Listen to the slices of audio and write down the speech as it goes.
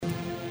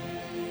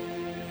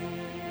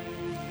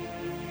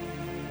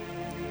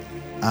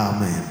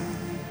Amen.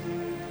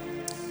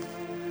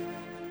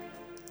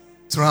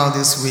 Throughout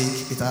this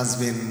week, it has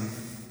been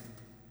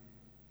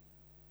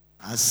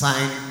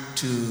assigned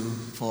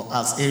for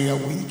us Area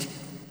Week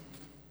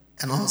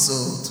and also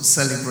to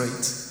celebrate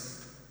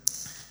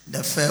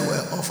the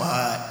farewell of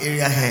our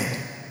area head.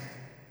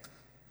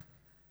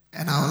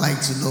 And I would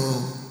like to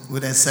know,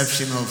 with the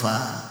exception of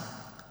our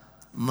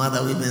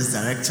Mother Women's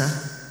Director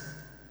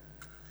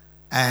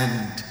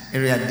and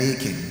Area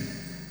Deacon,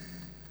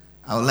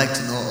 I would like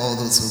to know all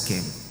those who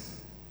came.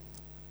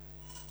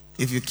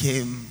 If you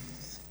came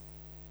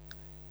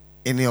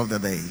any of the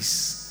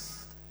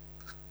days,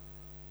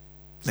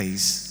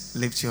 please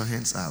lift your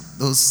hands up.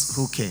 Those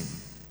who came,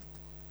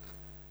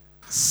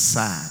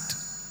 sad.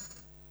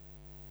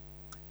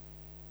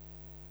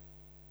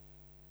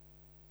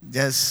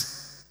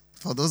 Just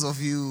for those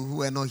of you who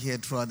were not here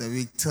throughout the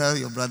week, tell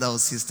your brother or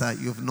sister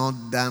you've not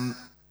done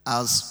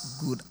as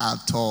good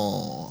at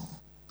all.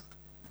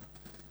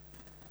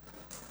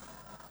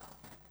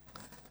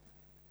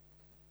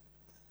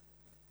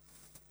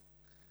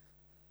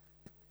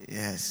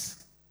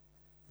 Yes.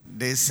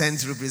 They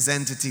sent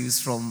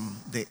representatives from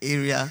the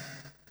area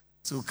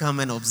to come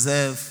and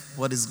observe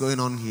what is going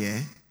on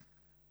here,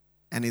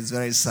 and it's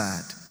very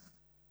sad.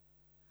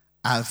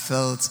 I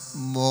felt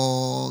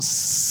more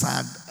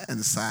sad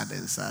and sad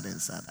and sad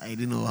and sad. I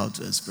didn't know how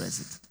to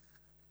express it.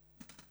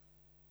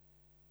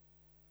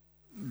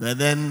 But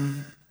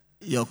then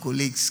your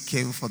colleagues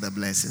came for the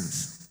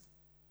blessings.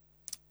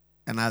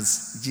 And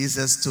as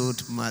Jesus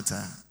told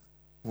Martha,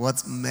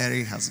 what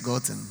Mary has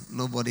gotten,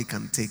 nobody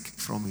can take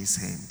from his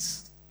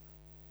hands.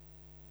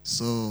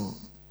 So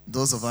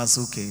those of us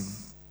who came,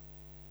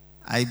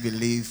 I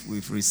believe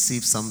we've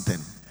received something.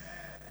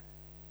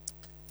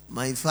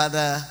 My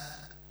father,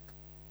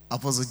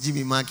 Apostle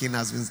Jimmy Markin,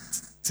 has been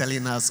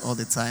telling us all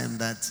the time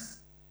that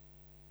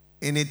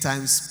any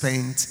time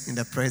spent in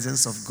the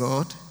presence of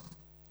God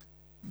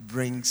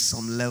brings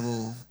some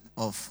level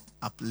of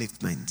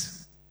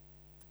upliftment.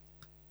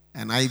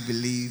 And I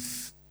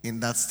believe in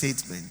that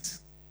statement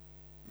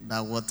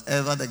that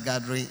whatever the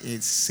gathering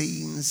is,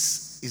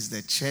 since is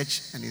the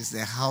church and is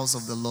the house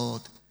of the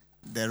Lord,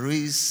 there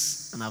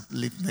is an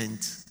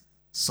upliftment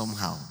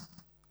somehow.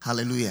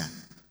 Hallelujah.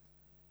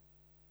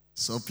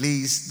 So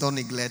please don't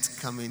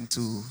neglect coming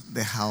to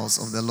the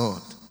house of the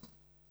Lord.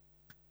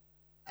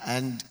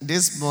 And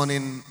this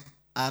morning,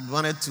 I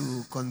wanted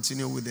to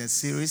continue with the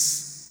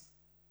series,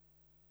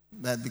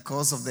 but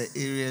because of the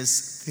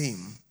area's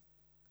theme,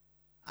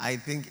 I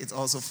think it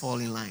also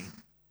falls in line.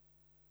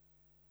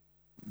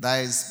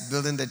 That is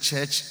building the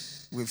church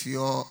with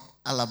your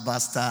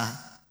alabaster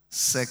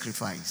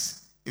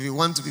sacrifice. If you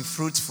want to be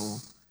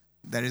fruitful,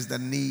 there is the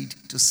need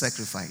to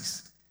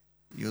sacrifice.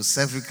 You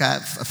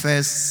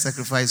first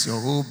sacrifice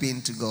your whole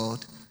being to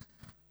God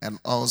and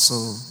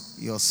also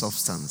your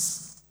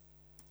substance.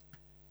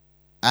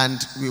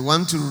 And we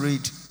want to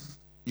read,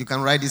 you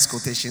can write these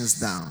quotations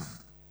down.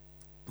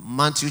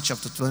 Matthew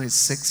chapter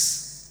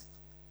 26,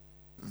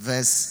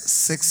 verse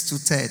 6 to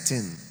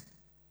 13.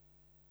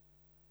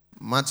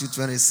 Matthew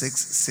 26,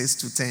 6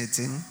 to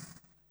 13.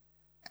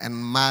 And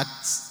Mark,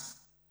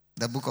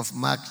 the book of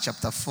Mark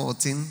chapter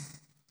 14,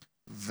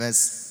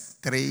 verse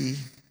 3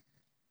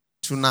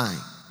 to 9.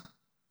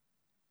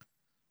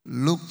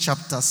 Luke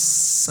chapter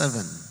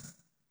 7,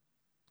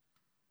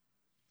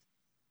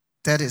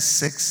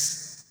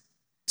 36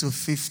 to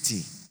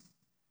 50.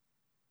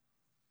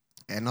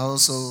 And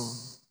also,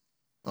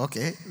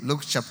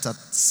 Luke chapter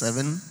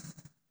 7,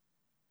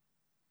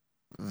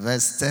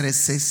 verse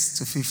 36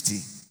 to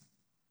 50.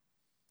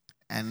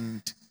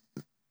 And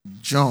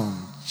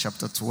John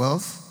chapter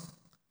 12,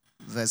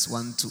 verse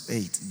 1 to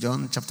 8.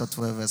 John chapter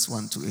 12, verse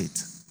 1 to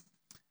 8.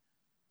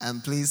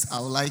 And please, I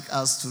would like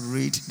us to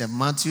read the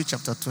Matthew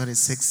chapter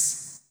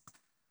 26,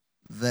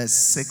 verse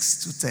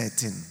 6 to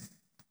 13.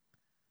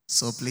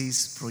 So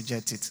please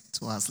project it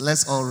to us.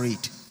 Let's all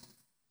read.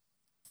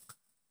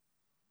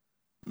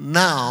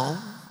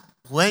 Now,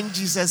 when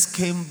Jesus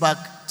came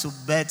back to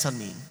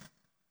Bethany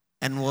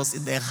and was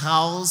in the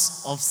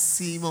house of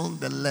Simon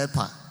the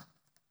leper.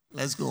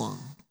 Let's go on.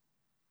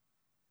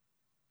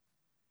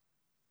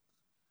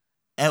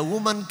 A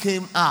woman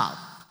came up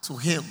to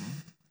him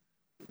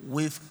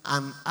with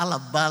an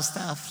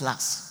alabaster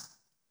flask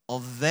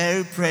of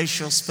very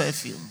precious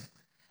perfume,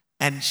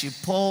 and she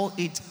poured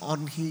it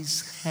on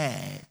his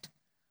head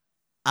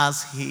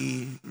as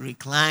he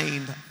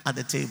reclined at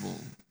the table.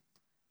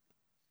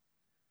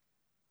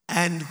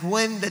 And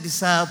when the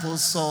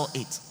disciples saw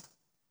it,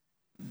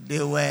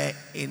 they were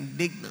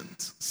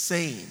indignant,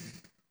 saying,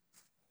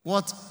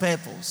 "What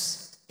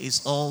purpose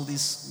is all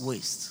this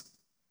waste?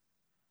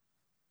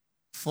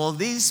 For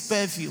this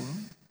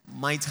perfume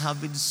might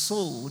have been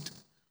sold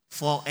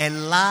for a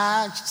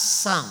large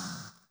sum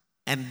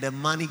and the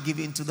money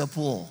given to the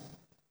poor."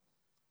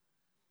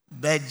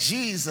 But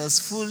Jesus,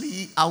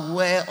 fully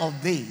aware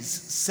of this,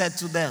 said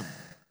to them,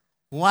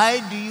 "Why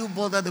do you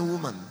bother the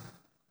woman?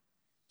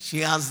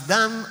 She has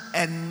done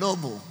a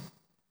noble."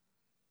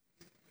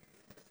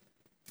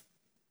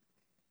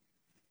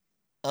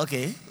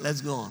 Okay,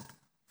 let's go on.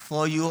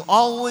 For you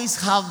always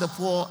have the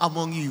poor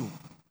among you,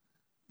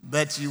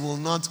 but you will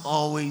not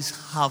always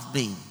have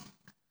me.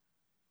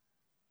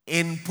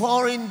 In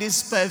pouring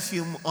this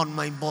perfume on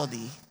my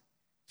body,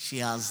 she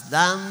has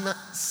done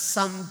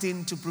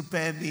something to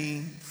prepare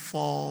me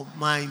for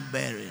my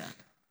burial.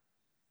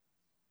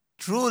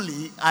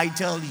 Truly, I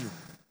tell you,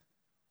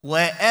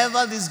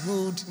 wherever this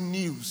good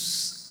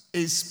news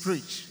is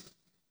preached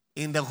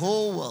in the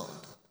whole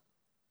world,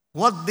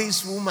 what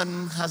this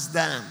woman has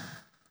done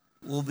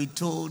will be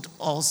told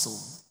also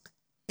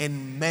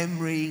in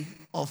memory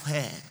of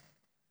her.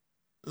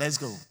 Let's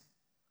go.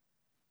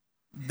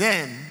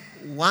 Then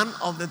one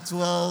of the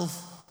 12,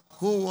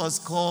 who was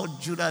called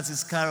Judas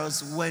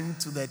Iscariot, went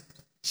to the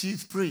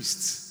chief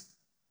priests.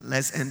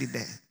 Let's end it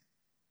there.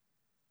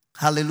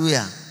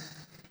 Hallelujah.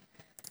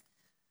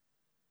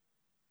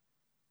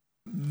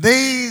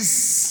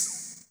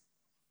 This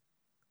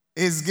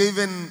is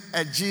given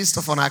a gist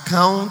of an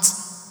account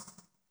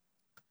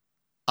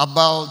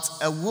about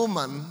a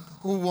woman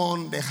who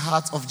won the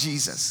heart of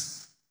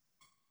Jesus.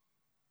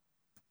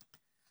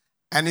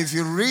 And if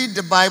you read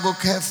the Bible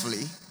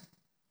carefully,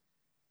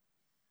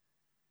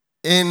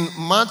 in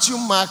Matthew,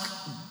 Mark,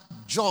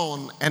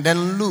 John, and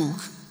then Luke,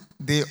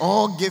 they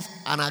all give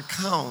an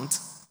account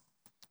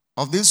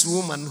of this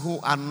woman who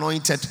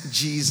anointed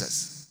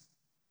Jesus.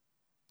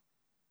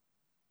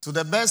 To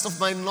the best of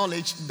my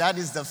knowledge, that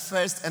is the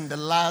first and the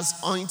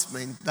last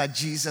ointment that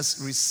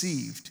Jesus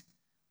received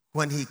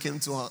when he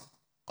came to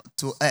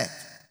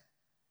earth.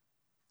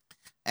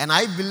 And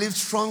I believe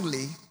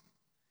strongly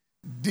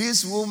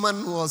this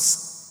woman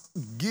was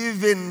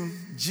giving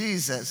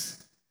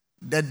Jesus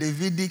the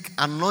Davidic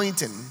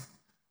anointing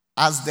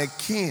as the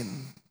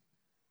king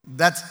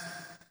that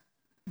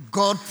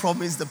God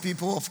promised the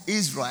people of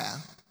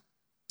Israel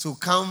to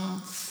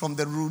come from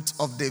the root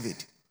of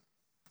David.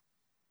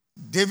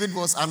 David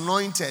was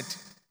anointed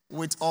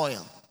with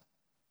oil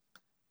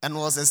and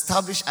was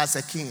established as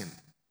a king.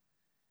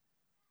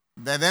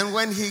 But then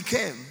when he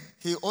came,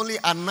 he only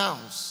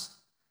announced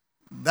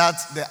that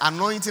the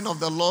anointing of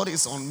the Lord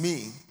is on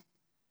me,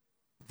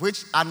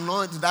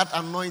 that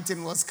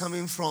anointing was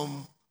coming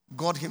from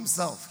God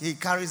himself. He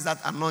carries that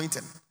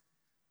anointing.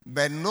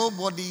 But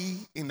nobody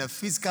in a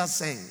physical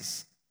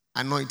sense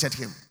anointed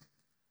him.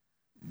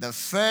 The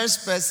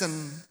first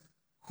person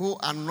who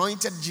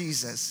anointed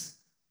Jesus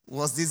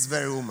was this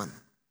very woman.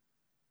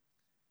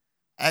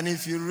 And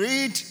if you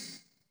read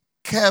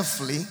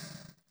carefully,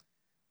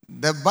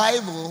 the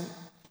Bible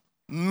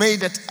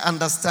made it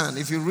understand.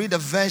 If you read the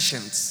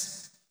versions,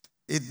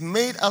 it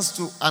made us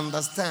to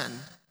understand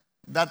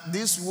that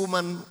this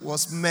woman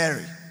was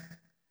Mary,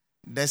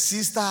 the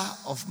sister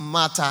of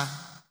Martha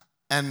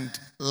and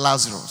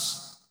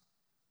Lazarus.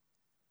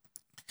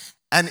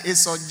 And it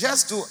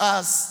suggests to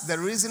us the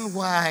reason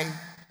why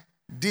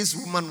this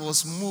woman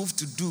was moved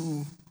to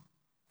do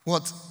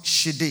what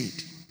she did.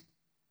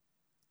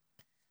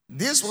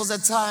 This was a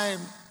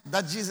time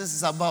that Jesus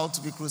is about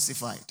to be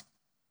crucified.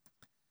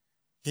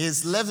 He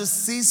is left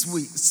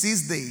with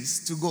 6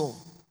 days to go.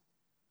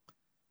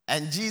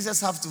 And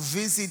Jesus have to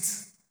visit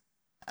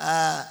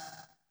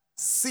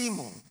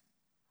Simon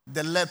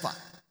the leper.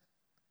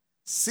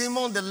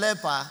 Simon the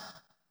leper,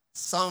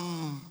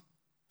 some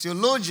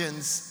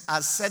theologians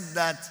have said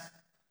that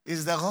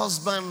is the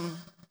husband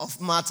of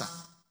Martha.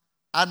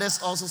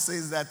 Others also say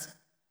that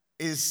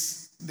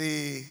is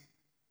the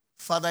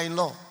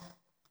father-in-law.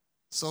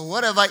 So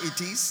whatever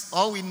it is,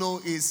 all we know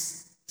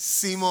is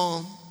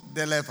Simon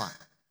the leper.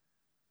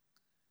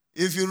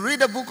 If you read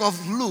the book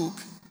of Luke,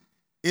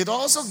 it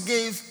also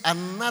gave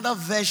another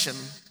version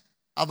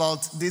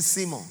about this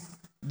Simon,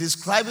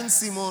 describing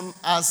Simon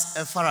as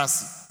a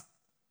Pharisee.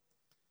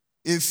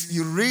 If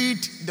you read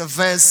the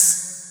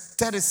verse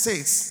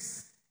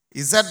 36,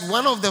 it said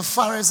one of the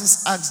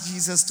Pharisees asked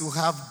Jesus to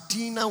have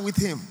dinner with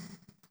him.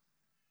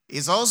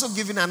 It's also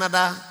giving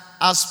another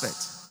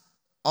aspect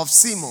of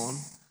Simon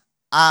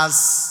as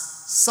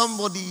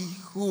somebody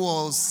who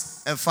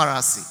was a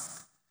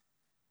Pharisee,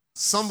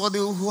 somebody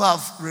who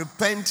have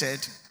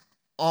repented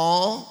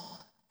or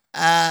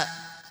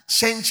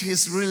changed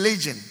his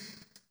religion,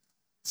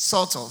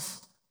 sort of,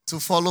 to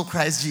follow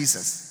Christ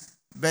Jesus.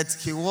 But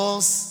he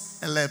was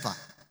a leper.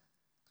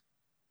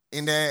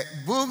 In the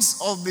books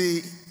of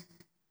the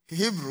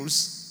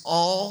Hebrews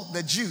or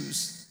the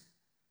Jews,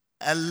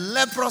 a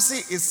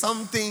leprosy is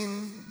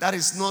something that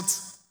is not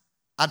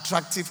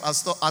attractive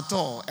at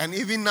all. And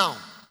even now,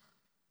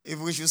 if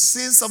we should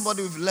see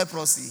somebody with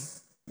leprosy,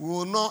 we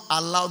will not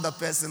allow the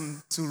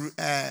person to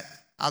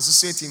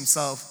associate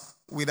himself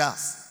with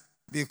us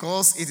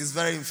because it is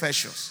very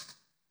infectious.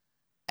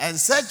 And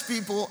such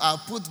people are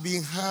put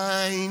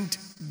behind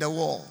the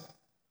wall.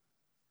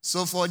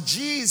 So for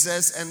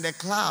Jesus and the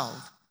crowd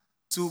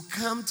to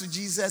come to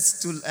Jesus,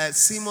 to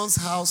Simon's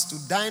house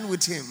to dine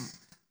with him,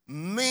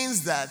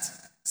 means that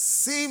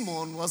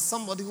Simon was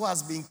somebody who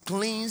has been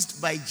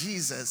cleansed by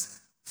Jesus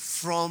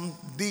from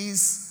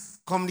this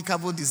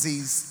communicable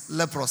disease,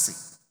 leprosy.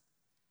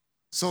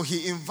 So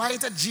he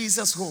invited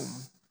Jesus home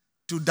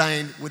to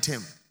dine with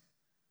him.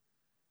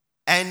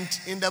 And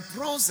in the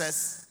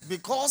process,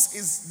 because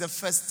it's the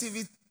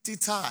festivity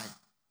time,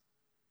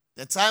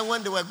 the time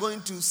when they were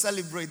going to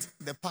celebrate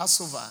the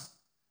Passover,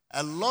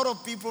 a lot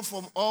of people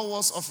from all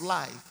walks of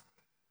life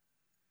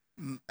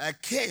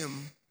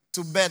came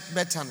to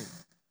Bethany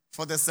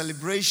for the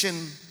celebration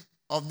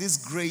of this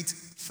great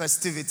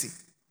festivity.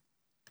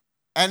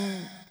 And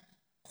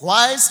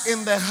whilst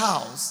in the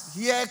house,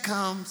 here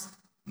comes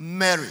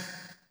Mary.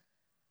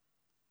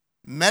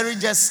 Mary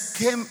just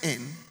came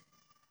in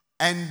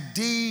and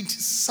did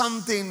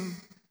something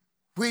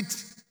which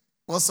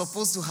was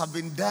supposed to have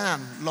been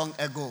done long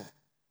ago.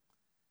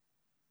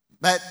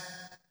 But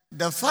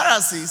the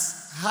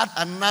Pharisees had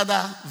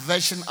another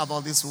version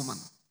about this woman.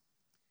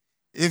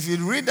 If you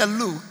read the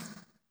Luke,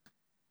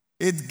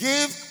 it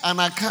gave an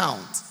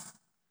account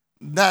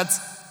that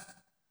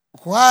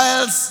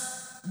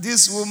whilst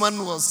this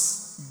woman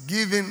was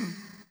giving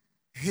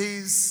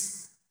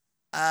his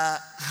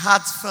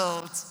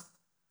heartfelt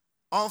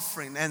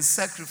offering and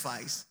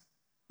sacrifice,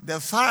 the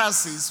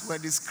Pharisees were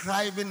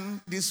describing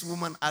this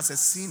woman as a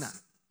sinner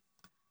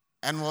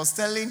and was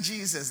telling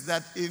Jesus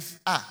that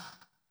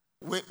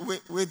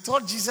we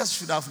thought Jesus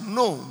should have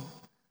known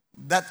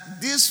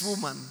that this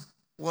woman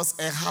was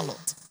a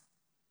harlot.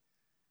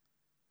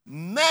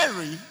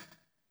 Mary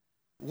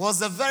was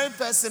the very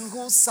person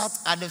who sat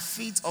at the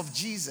feet of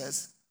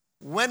Jesus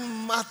when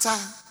Martha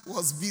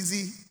was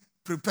busy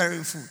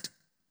preparing food.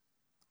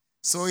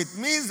 So it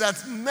means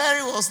that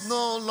Mary was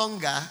no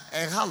longer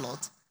a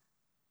harlot,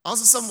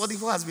 also somebody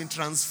who has been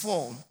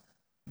transformed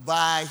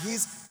by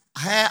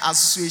her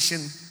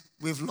association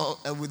with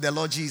the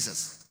Lord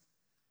Jesus.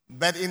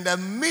 But in the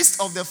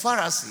midst of the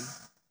Pharisees,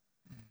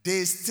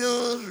 they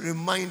still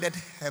reminded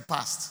her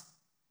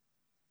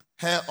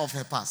of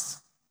her past.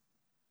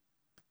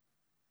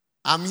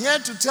 I'm here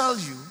to tell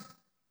you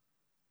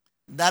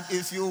that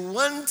if you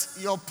want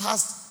your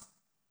past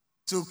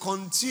to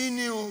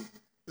continue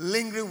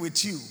lingering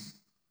with you,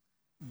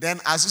 then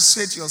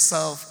associate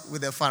yourself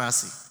with the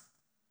Pharisee.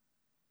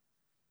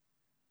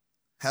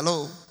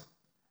 Hello?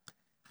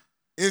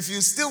 If you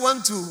still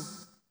want to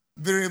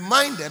be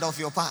reminded of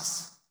your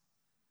past,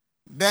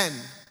 then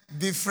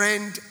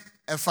befriend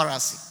a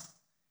Pharisee.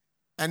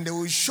 And they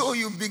will show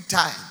you big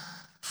time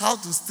how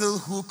to still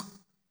hook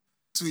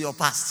to your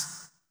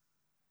past.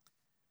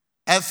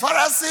 A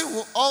Pharisee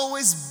will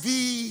always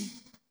be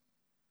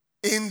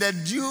in the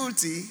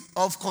duty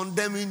of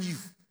condemning you.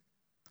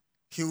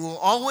 He will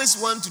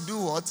always want to do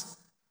what?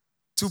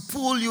 To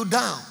pull you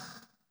down.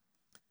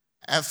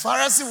 A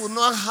Pharisee will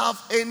not have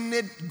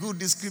any good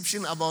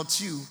description about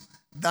you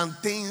than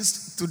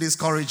things to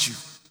discourage you.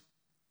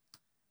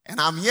 And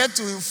I'm here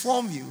to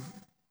inform you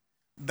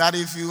that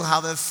if you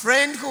have a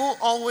friend who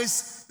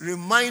always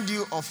reminds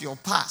you of your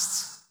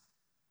past,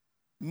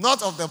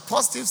 not of the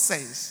positive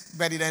sense,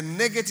 but in a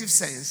negative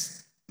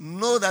sense,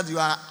 know that you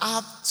are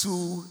up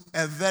to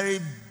a very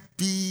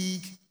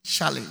big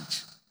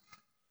challenge.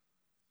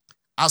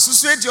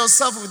 Associate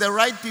yourself with the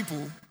right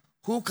people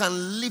who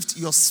can lift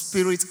your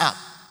spirit up.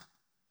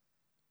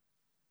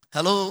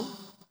 Hello?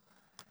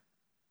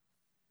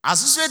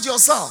 Associate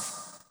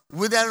yourself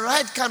with the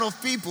right kind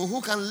of people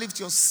who can lift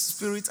your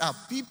spirit up.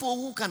 People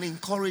who can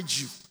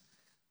encourage you.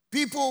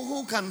 People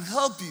who can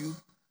help you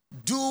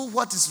do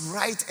what is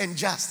right and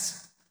just.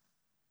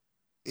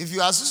 If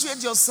you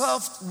associate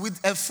yourself with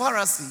a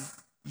Pharisee,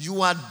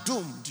 you are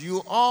doomed.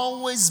 You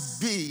always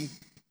be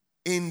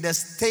in the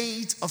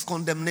state of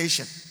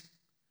condemnation.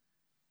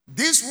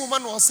 This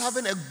woman was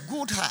having a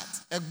good heart,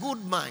 a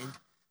good mind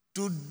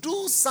to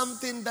do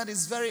something that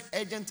is very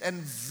urgent and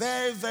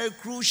very, very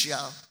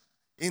crucial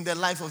in the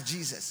life of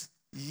Jesus.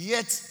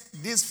 Yet,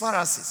 these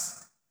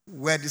Pharisees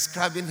were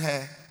describing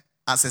her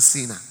as a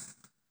sinner.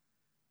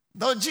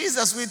 Though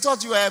Jesus, we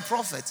thought you were a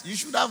prophet. You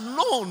should have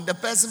known the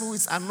person who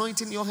is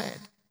anointing your head.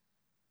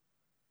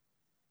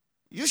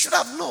 You should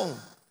have known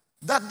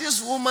that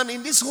this woman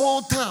in this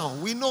whole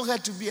town, we know her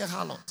to be a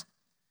harlot.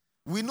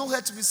 We know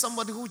her to be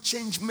somebody who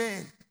changed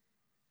men.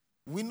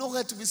 We know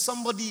her to be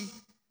somebody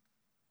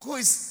who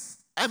is,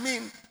 the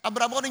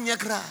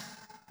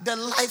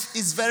life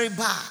is very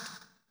bad.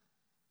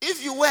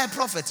 If you were a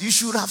prophet, you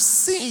should have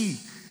seen.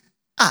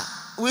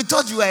 We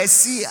thought you were a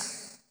seer.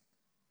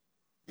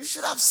 You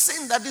should have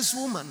seen that this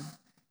woman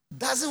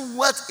doesn't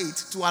worth it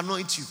to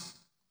anoint you.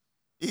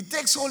 It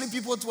takes holy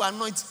people to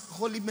anoint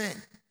holy men.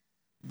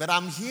 But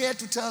I'm here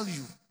to tell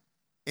you,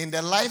 in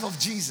the life of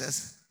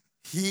Jesus,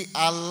 he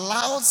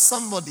allowed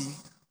somebody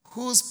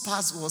whose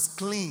past was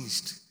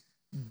cleansed,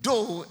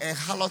 though a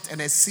harlot and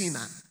a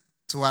sinner,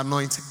 to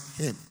anoint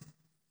him.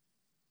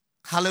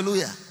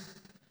 Hallelujah.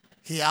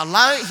 He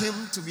allowed him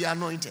to be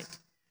anointed.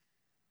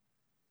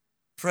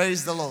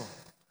 Praise the Lord.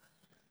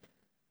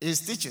 He's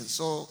teaching,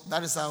 so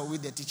that is how we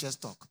the teachers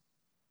talk.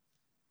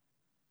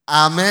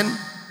 Amen.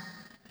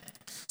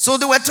 So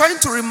they were trying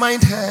to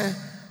remind her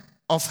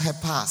of her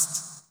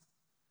past,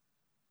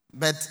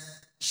 but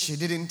she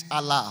didn't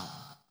allow.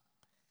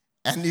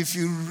 And if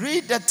you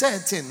read the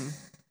 13,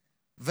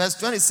 verse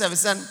 27, it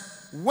says,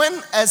 when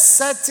a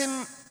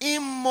certain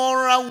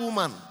immoral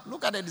woman,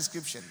 look at the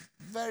description,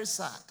 very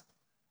sad.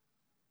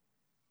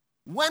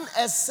 when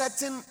a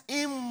certain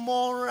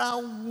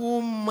immoral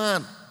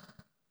woman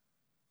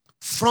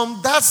from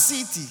that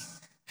city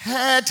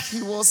heard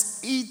he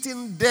was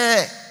eating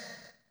there,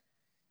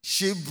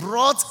 she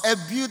brought a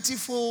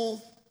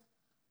beautiful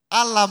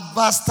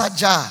alabaster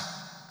jar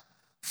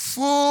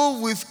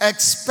full with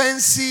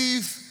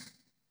expensive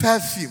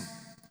perfume.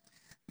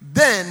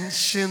 Then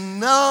she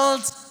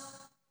knelt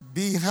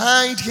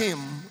behind him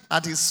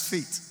at his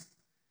feet,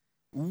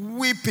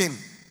 weeping.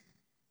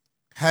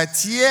 Her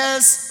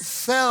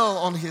tears fell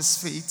on his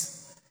feet,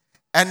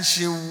 and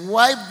she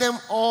wiped them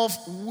off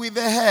with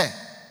her hair.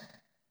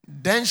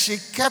 Then she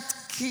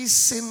kept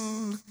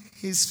kissing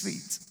his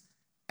feet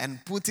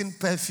and putting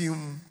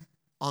perfume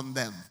on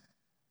them.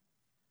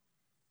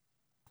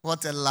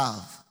 What a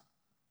love.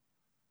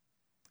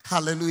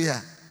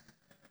 Hallelujah.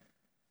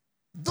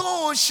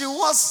 Though she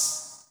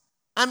was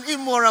an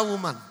immoral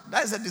woman,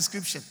 that is a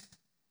description.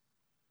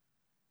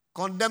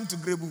 Condemned to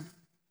Grebu.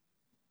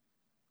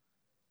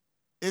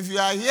 If you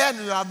are here and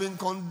you have been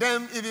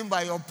condemned even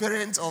by your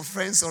parents or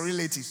friends or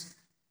relatives,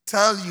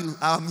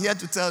 I'm here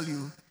to tell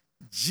you,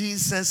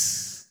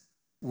 Jesus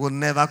will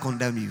never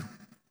condemn you.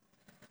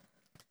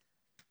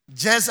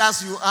 Just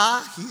as you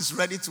are, he's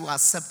ready to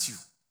accept you.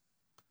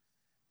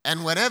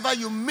 And wherever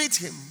you meet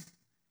him,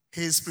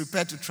 he is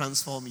prepared to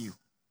transform you.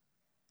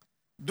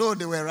 Though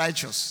they were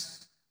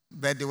righteous,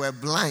 but they were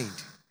blind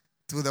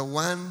to the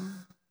one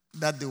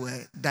that they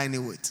were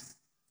dining with.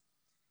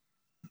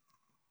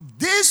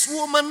 This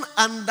woman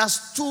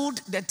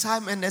understood the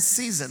time and the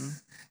season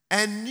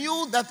and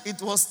knew that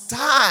it was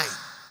time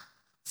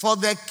for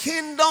the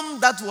kingdom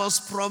that was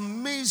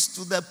promised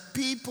to the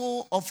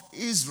people of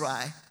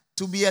Israel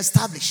to be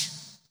established.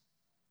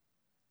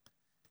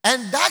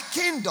 And that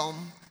kingdom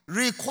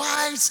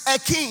requires a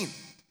king.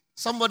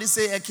 Somebody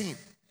say a king.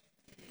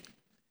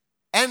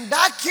 And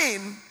that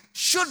king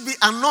should be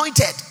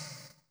anointed.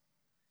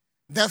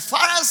 The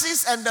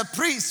Pharisees and the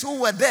priests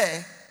who were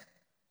there,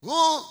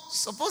 who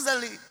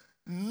supposedly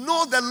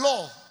know the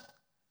law,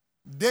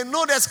 they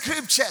know the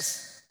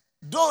scriptures,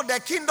 though the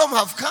kingdom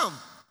have come,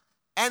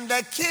 and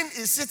the king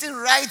is sitting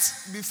right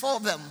before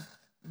them,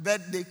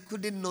 but they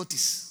couldn't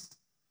notice.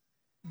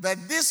 But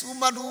this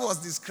woman who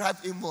was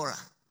described immoral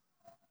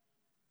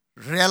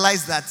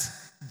realized that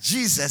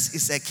Jesus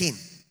is a king.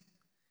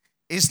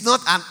 It's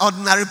not an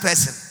ordinary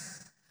person.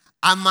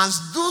 I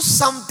must do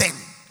something.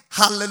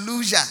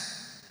 Hallelujah.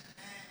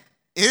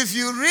 If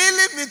you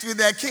really meet with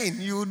the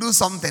king, you will do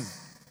something.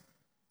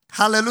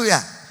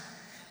 Hallelujah.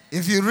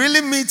 If you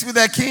really meet with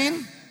the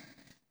king,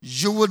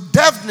 you will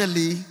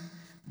definitely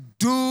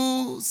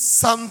do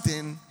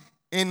something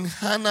in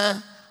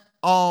honor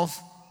of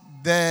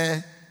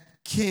the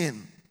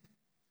king.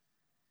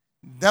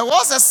 There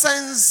was a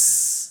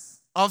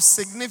sense of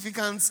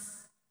significance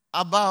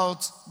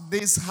about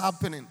this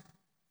happening.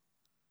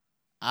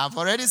 I've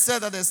already said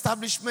that the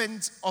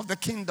establishment of the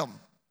kingdom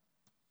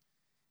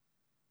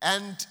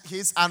and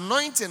his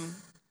anointing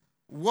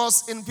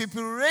was in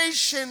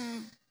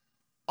preparation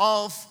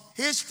of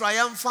his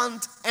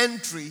triumphant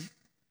entry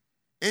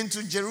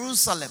into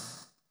Jerusalem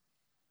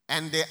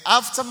and the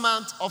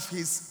aftermath of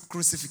his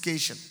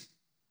crucifixion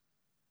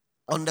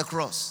on the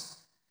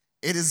cross.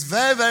 It is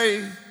very,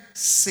 very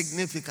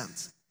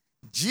significant.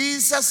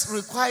 Jesus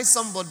requires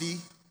somebody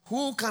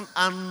who can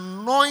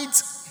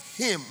anoint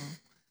him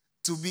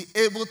to be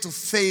able to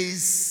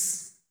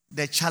face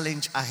the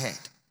challenge ahead.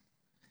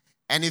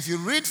 And if you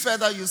read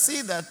further, you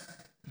see that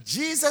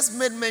Jesus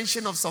made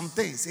mention of some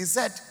things. He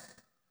said,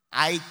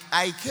 I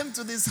came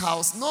to this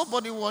house,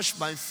 nobody washed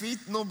my feet,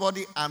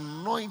 nobody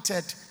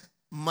anointed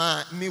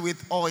me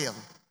with oil.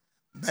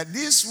 But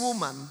this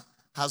woman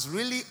has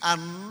really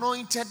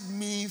anointed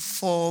me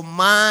for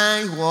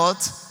my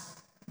what?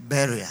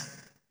 Burial.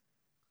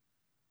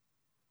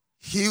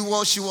 She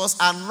was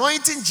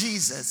anointing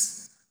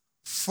Jesus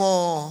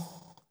for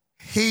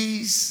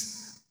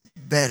his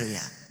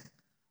burial.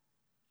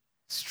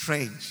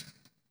 Strange.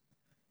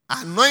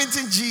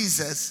 Anointing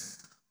Jesus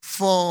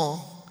for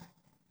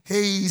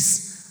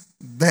his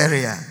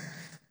burial.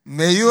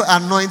 May you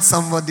anoint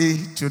somebody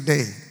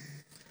today.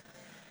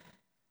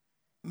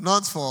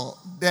 Not for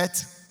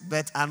death,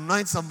 but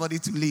anoint somebody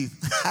to live.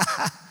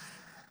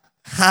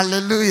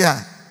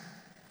 Hallelujah.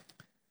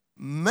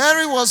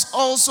 Mary was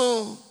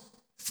also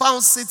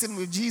found sitting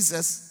with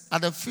Jesus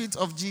at the feet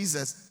of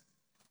Jesus.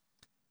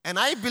 And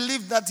I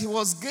believe that he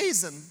was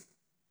gazing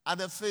at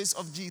the face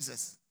of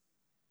Jesus.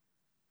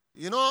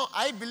 You know,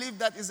 I believe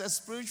that is a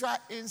spiritual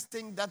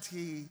instinct that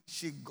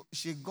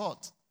she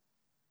got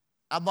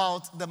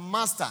about the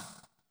master.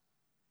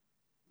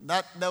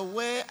 That the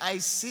way I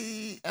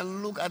see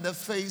and look at the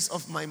face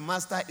of my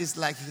master is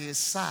like he is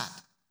sad.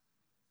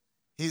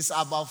 He's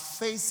about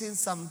facing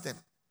something.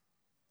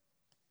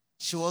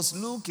 She was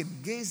looking,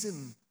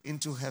 gazing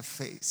into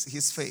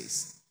his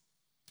face.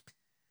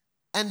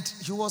 And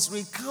he was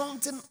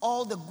recounting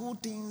all the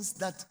good things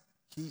that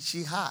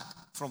she had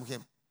from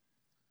him.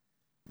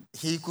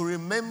 He could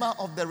remember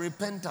of the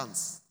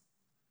repentance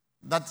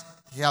that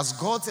he has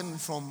gotten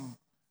from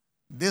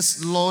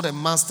this Lord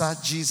and Master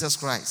Jesus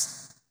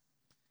Christ.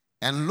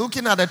 And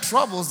looking at the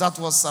troubles that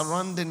was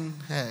surrounding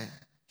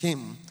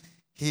him,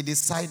 he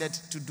decided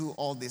to do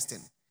all these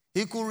things.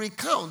 He could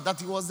recount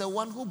that he was the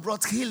one who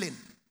brought healing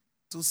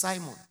to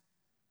Simon.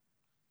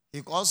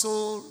 He could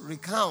also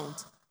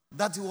recount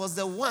that he was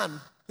the one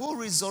who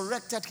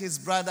resurrected his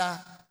brother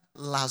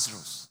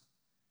Lazarus.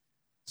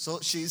 So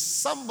she's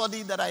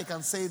somebody that I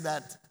can say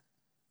that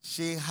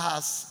she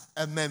has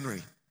a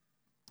memory.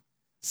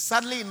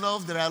 Sadly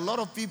enough, there are a lot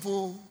of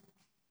people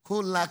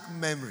who lack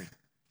memory.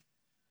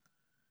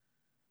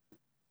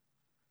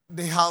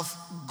 They have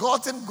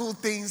gotten good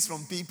things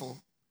from people,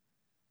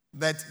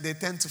 but they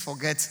tend to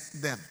forget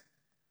them.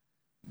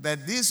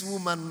 But this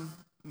woman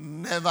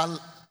never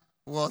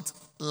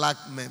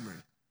lacked memory.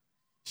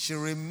 She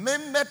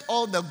remembered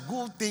all the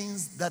good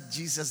things that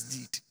Jesus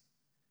did.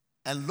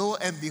 And lo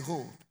and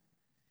behold,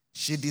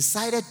 she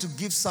decided to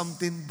give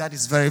something that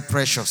is very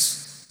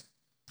precious.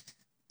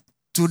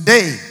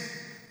 Today,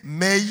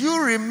 may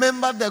you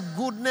remember the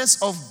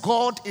goodness of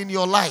God in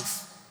your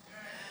life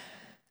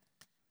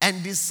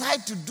and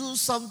decide to do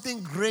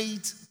something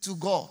great to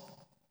God.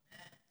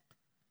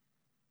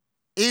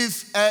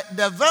 If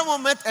the very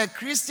moment a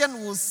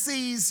Christian will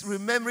cease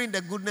remembering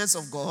the goodness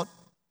of God,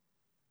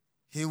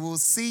 he will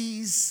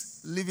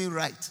cease living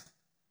right.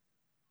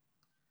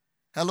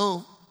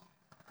 Hello?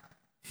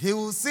 He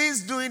will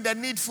cease doing the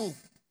needful.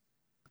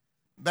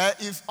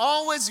 But if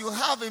always you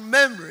have in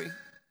memory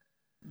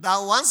that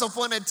once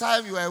upon a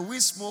time you were a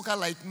weed smoker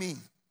like me,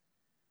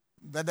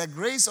 but the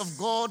grace of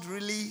God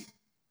really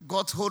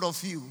got hold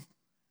of you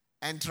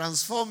and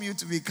transformed you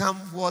to become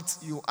what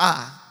you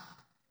are,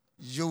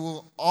 you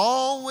will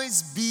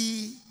always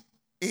be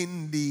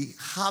in the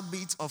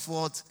habit of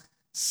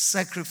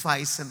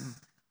sacrificing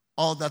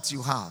all that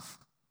you have.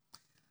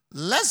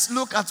 Let's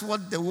look at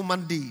what the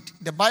woman did.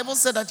 The Bible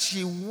said that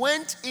she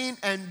went in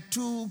and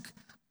took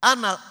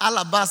an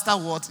alabaster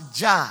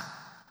jar.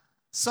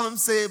 Some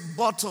say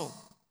bottle.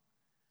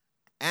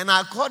 And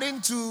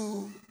according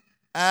to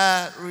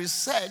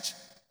research,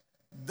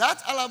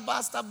 that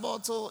alabaster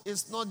bottle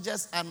is not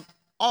just an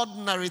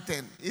ordinary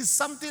thing. It's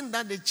something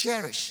that they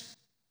cherish.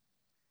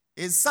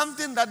 It's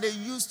something that they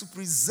use to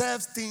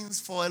preserve things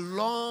for a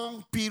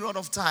long period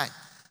of time.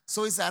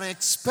 So it's an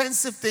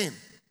expensive thing.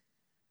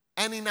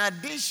 And in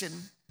addition,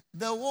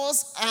 there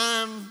was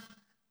an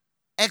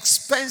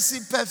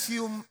expensive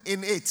perfume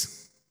in it.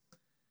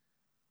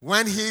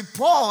 When he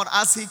poured,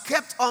 as he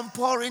kept on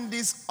pouring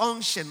this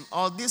unction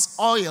or this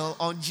oil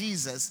on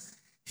Jesus,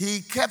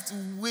 he kept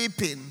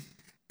weeping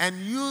and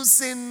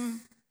using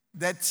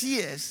the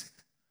tears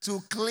to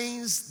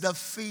cleanse the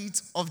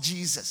feet of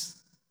Jesus.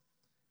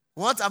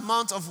 What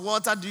amount of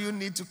water do you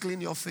need to clean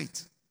your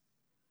feet?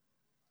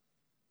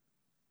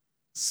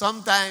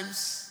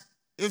 Sometimes,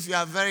 if you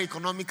are very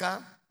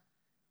economical,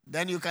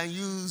 then you can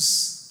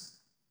use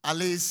at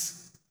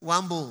least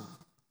one bowl.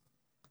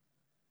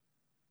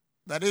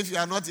 But if you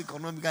are not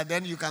economical,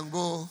 then you can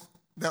go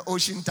the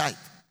ocean type.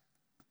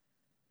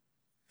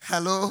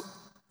 Hello?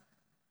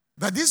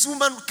 But this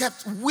woman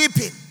kept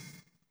weeping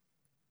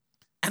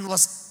and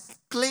was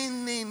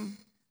cleaning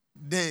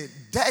the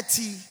dirt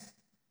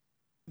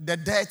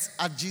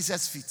at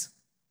Jesus' feet.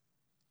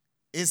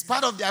 It's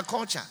part of their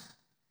culture.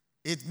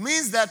 It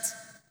means that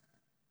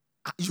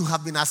you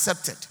have been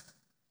accepted.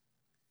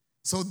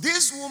 So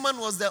this woman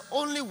was the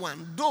only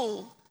one,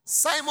 though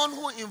Simon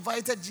who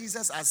invited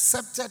Jesus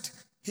accepted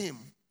him.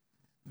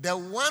 The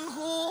one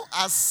who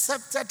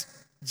accepted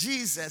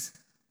Jesus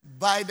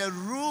by the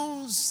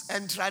rules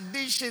and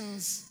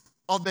traditions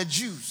of the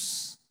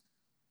Jews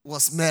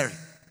was Mary.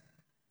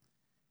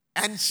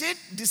 And she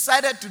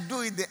decided to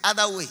do it the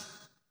other way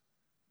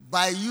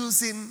by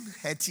using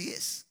her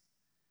tears.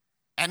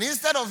 And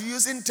instead of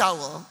using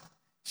towel,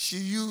 she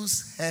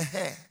used her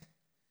hair.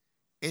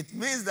 It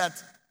means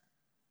that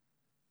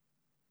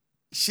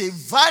she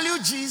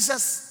valued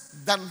Jesus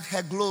than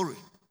her glory.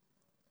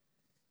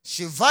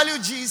 She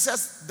valued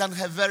Jesus than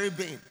her very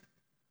being.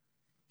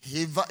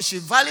 She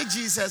valued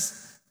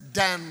Jesus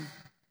than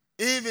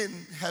even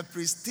her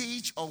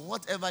prestige or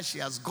whatever she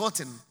has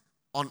gotten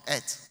on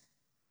earth.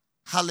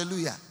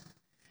 Hallelujah.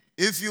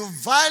 If you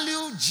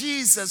value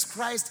Jesus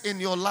Christ in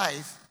your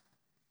life,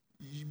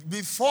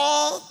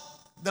 before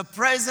the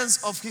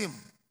presence of him,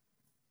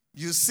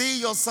 you see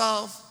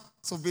yourself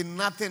to be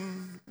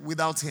nothing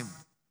without him.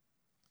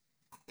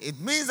 It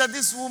means that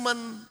this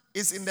woman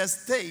is in the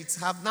state,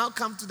 have now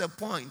come to the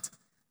point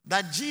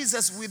that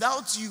Jesus,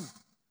 without you,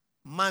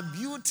 my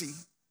beauty,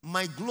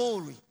 my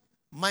glory,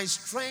 my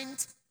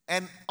strength,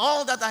 and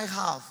all that I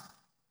have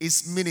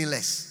is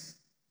meaningless.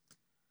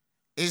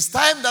 It's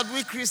time that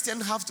we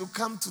Christians have to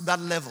come to that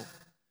level.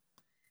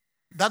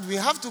 That we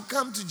have to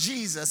come to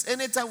Jesus.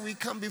 Anytime we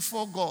come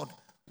before God,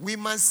 we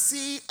must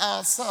see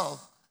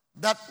ourselves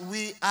that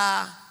we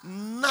are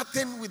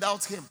nothing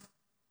without him.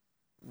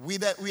 We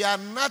are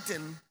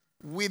nothing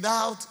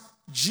without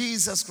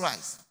Jesus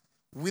Christ.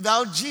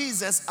 Without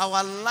Jesus,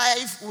 our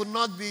life would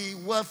not be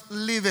worth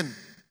living.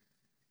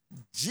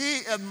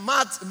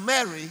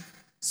 Mary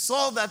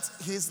saw that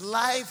his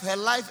life, her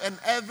life and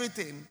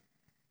everything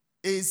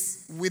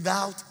is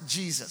without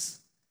Jesus.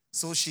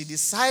 So she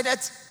decided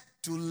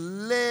to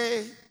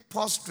lay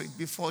prostrate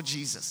before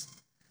Jesus,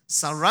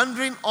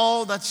 surrendering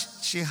all that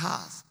she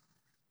has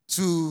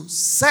to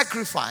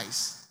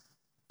sacrifice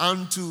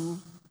unto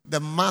the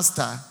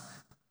Master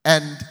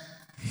and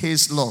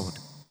his Lord.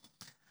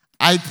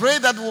 I pray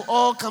that we'll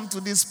all come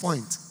to this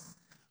point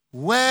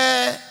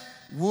where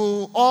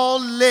we'll all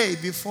lay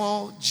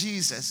before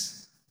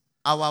Jesus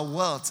our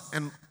wealth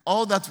and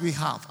all that we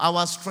have,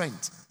 our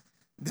strength.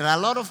 There are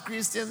a lot of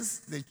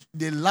Christians,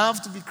 they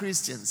love to be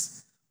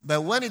Christians,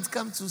 but when it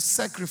comes to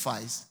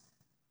sacrifice,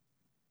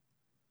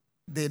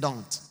 they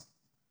don't.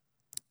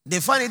 They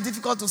find it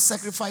difficult to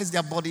sacrifice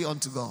their body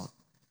unto God.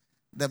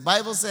 The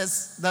Bible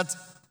says that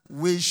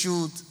we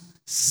should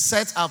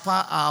set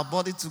apart our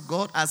body to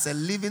God as a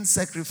living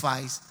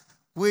sacrifice,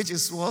 which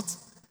is what?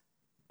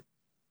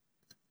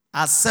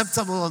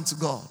 Acceptable unto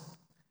God.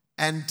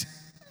 And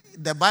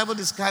the Bible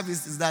describes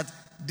it is that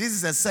this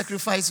is a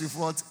sacrifice with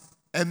what?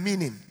 A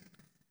meaning.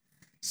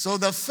 So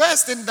the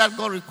first thing that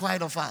God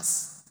required of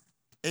us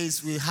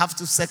is we have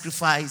to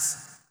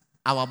sacrifice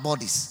our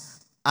bodies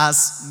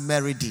as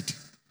Mary did.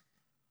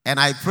 And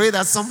I pray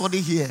that somebody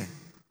here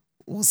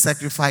will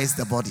sacrifice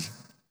the body.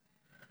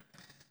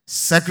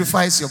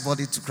 Sacrifice your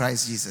body to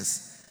Christ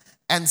Jesus.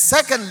 And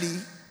secondly,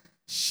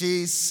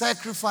 she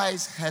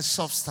sacrificed her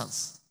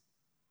substance.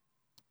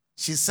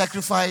 She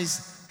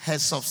sacrificed her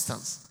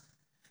substance.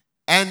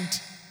 And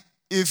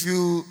if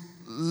you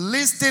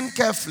listen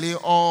carefully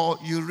or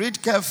you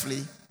read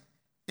carefully,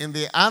 in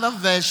the other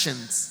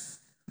versions,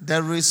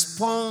 the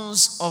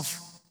response of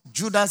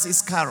Judas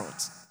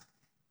Iscariot,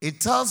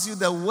 it tells you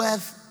the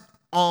worth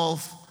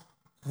of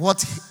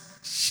what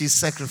she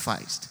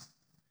sacrificed.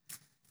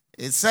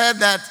 It said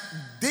that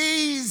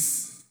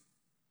these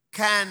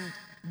can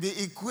be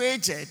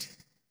equated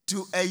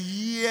to a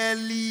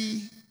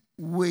yearly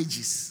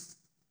wages.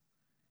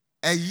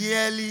 A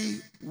yearly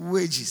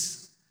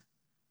wages.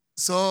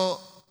 So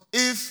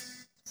if,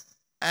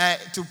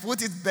 to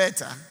put it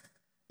better,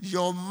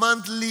 your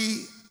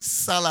monthly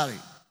salary,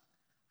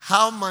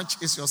 how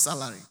much is your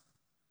salary?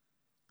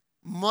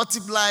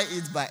 Multiply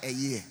it by a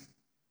year.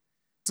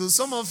 To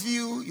some of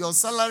you, your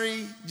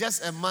salary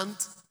just a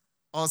month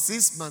or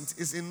 6 months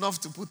is enough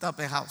to put up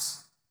a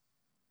house.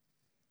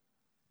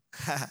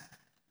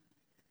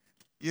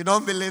 You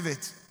don't believe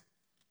it?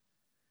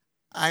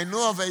 I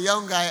know of a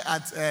young guy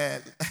at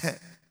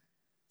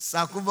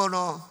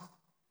Sakubono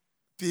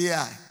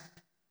PI.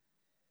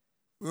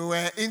 We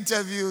were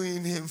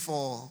interviewing him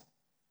for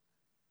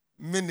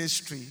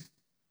ministry,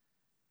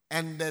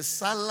 and the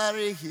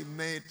salary he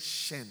made,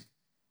 Shen.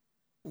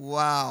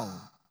 Wow.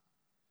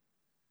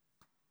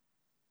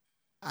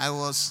 I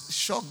was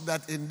shocked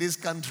that in this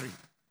country,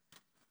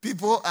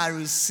 people are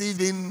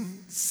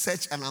receiving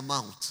such an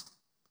amount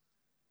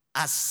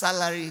as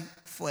salary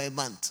for a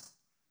month.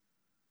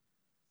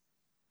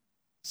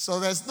 So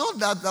there's no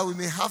doubt that we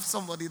may have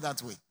somebody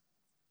that way.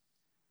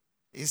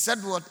 He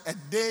said what? A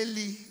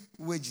daily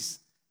wages.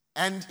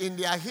 And in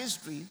their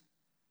history,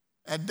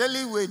 a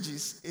daily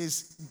wages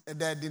is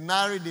the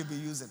denarii they be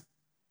using.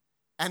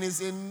 And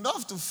it's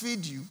enough to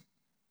feed you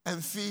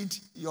and feed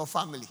your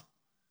family.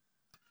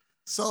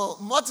 So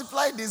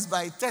multiply this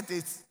by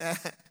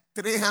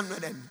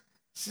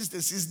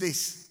 366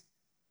 days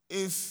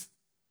if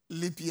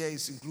leap year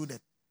is included.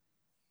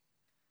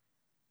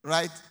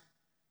 Right?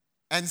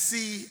 And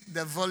see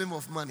the volume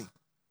of money.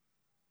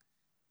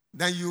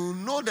 Then you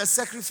know the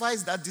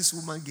sacrifice that this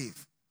woman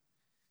gave.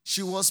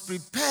 She was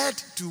prepared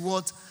to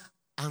what?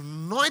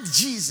 Anoint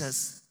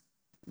Jesus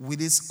with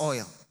this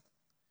oil.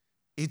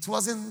 It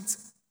wasn't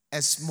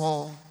a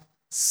small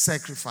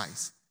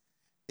sacrifice.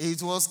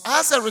 It was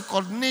as a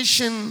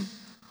recognition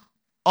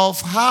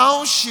of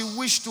how she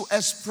wished to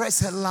express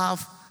her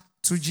love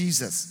to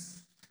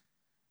Jesus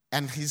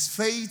and his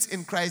faith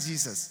in Christ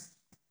Jesus.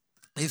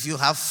 If you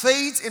have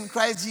faith in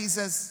Christ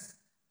Jesus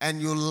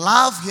and you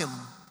love him,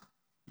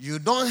 you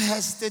don't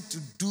hesitate to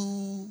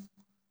do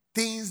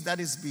things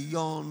that is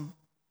beyond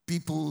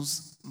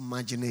people's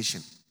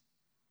imagination.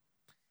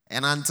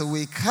 And until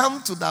we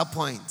come to that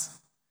point,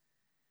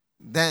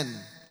 then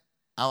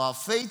our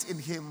faith in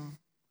him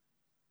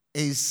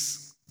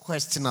is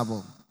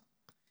questionable.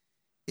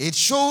 It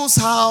shows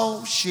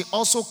how she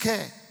also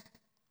cared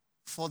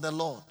for the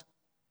Lord.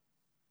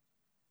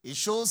 It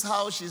shows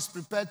how she's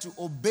prepared to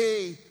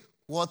obey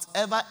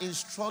whatever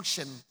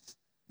instruction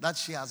that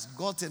she has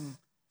gotten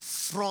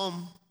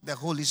from the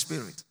Holy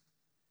Spirit.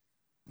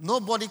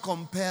 Nobody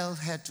compelled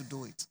her to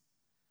do it,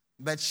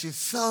 but she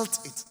felt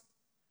it,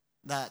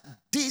 that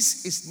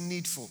this is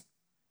needful.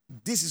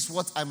 This is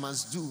what I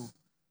must do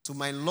to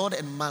my Lord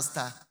and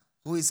Master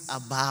who is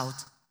about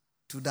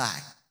to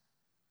die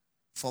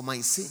for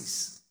my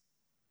sins.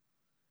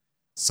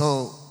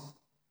 So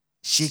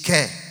she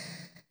cared.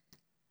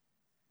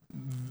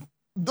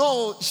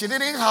 Though she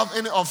didn't have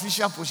any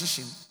official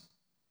position,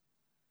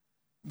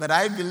 but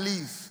I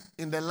believe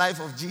in the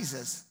life of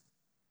Jesus,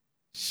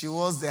 she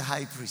was the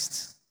high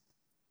priest.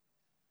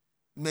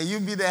 May you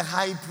be the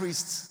high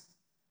priest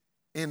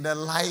in the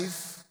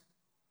life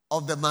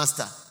of the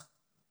master.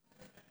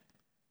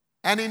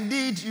 And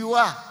indeed you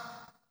are.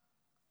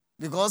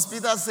 Because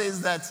Peter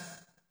says that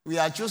we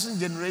are a chosen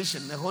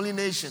generation, a holy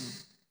nation,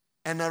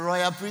 and a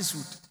royal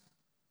priesthood.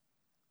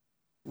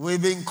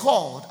 We've been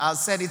called, I've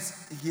said it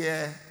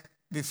here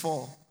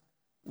before,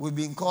 we've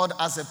been called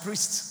as a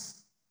priest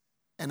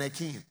and a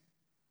king.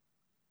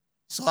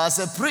 So as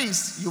a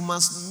priest, you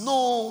must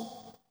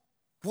know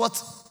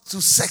what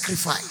to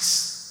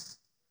sacrifice.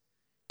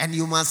 And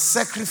you must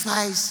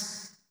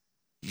sacrifice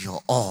your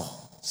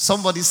all.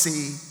 Somebody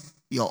say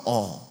your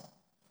all.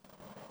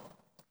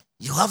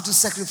 You have to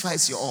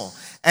sacrifice your all.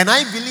 And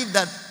I believe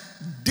that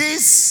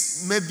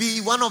this may be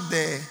one of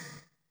the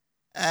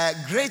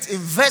great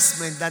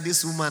investment that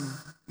this woman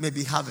may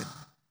be having.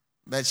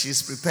 But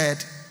she's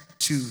prepared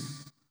to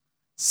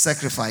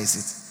sacrifice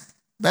it.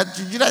 But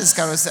Judas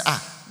Iscariot said,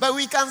 but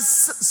we can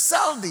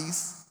sell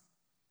this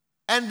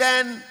and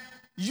then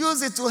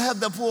use it to help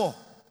the poor.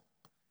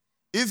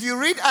 If you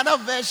read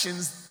other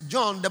versions,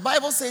 John, the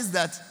Bible says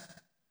that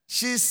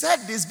she said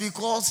this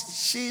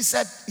because she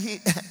said,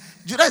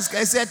 Judas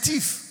Iscariot is a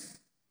thief.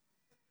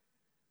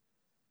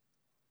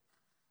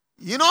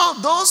 You know,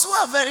 those who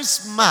are very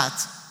smart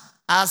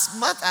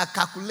at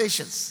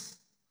calculations.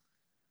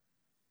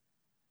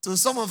 To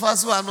some of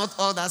us who are not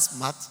all that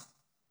smart,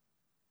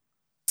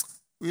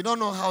 we don't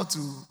know how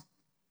to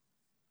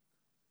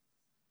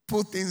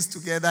put things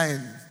together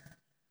and,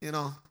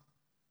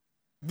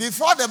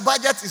 before the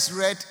budget is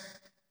read,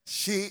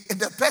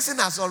 the person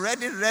has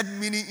already read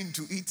meaning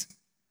into it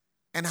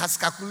and has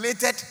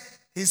calculated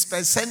his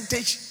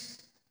percentage.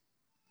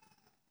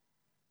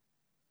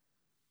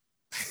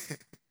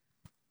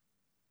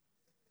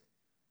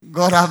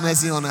 God have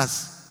mercy on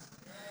us.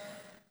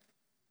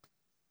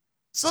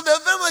 So the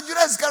very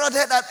Judas Iscariot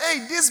heard that,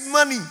 hey, this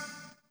money,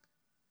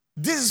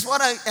 this is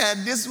what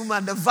this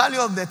woman, the value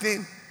of the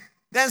thing.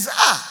 Then say,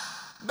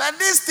 but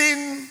this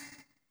thing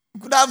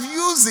could have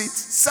used it,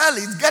 sell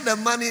it, get the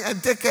money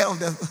and take care of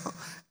them.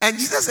 And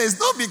Jesus says,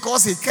 not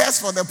because he cares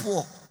for the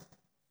poor.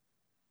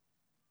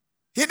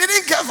 He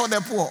didn't care for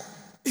the poor.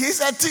 He's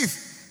a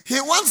thief.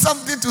 He wants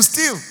something to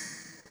steal.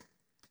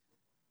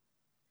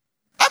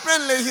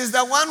 Apparently, he's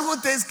the one who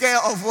takes care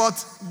of what?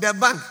 The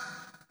bank.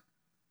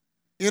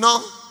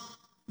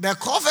 The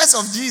coffers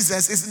of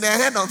Jesus is in the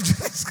hand of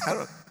Judas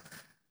Iscariot.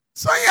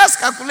 So he has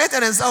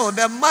calculated and said,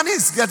 the money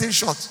is getting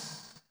short.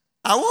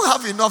 I won't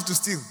have enough to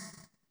steal.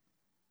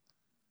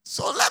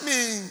 So let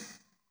me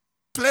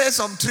play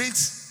some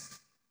tricks.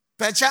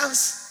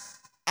 Perchance,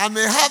 I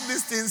may have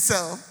this thing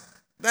sell.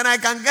 Then I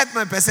can get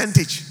my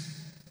percentage.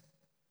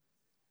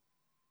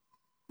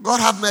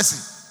 God have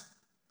mercy.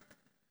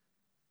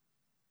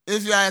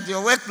 If you are at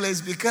your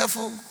workplace, be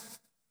careful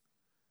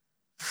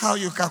how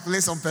you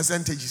calculate some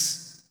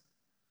percentages.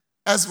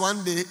 As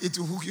one day it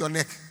will hook your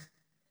neck.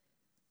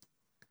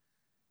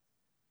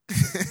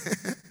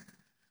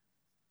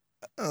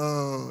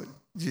 Oh,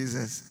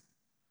 Jesus.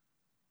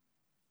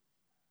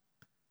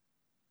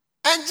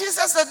 And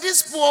Jesus said,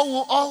 this poor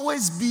will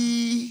always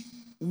be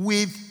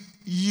with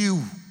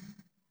you.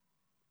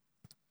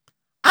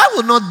 I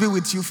will not be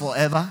with you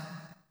forever.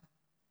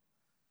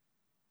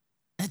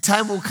 A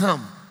time will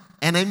come,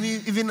 and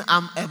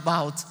I'm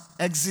about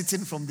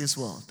exiting from this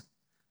world.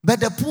 But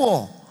the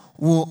poor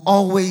will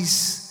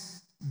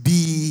always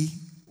be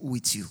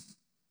with you.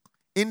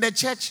 In the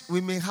church,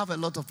 we may have a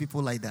lot of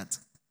people like that.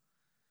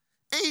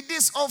 Hey,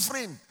 this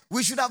offering,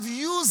 we should have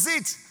used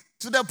it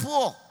to the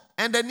poor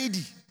and the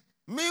needy.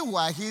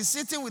 Meanwhile, he's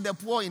sitting with the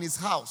poor in his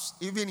house,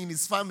 even in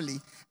his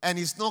family, and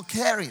he's not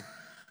caring.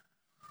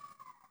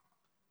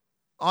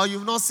 Or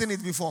you've not seen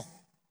it before.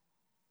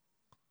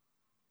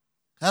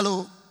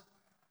 Hello?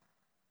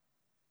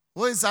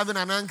 Who is having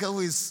an uncle who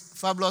is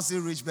fabulously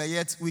rich but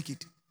yet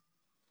wicked?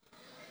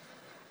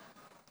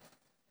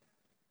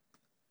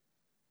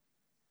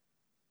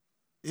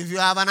 If you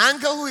have an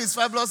uncle who is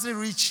fabulously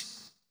rich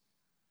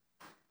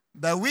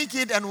but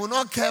wicked and will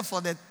not care for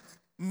the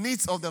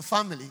needs of the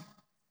family,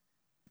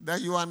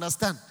 then you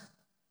understand.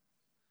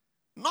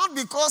 Not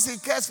because he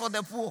cares for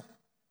the poor,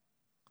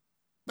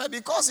 but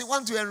because he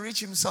wants to enrich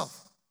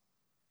himself.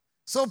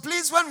 So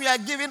please, when we are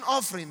giving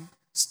offering,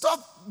 stop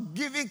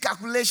giving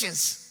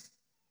calculations.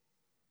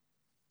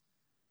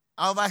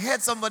 I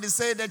overheard somebody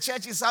say the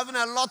church is having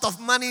a lot of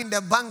money in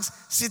the banks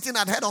sitting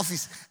at head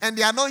office and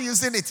they are not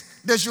using it.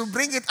 They should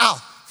bring it out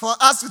for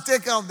us to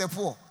take care of the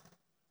poor.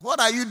 What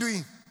are you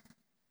doing?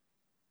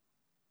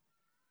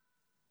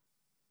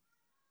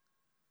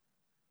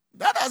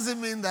 That doesn't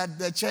mean that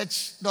the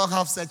church don't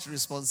have such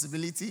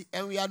responsibility,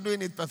 and we are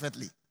doing it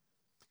perfectly.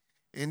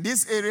 In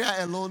this area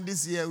alone,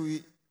 this year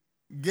we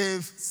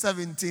gave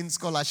 17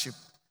 scholarships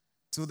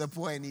to the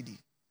poor and needy.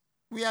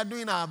 We are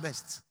doing our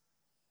best.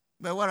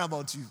 But what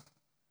about you?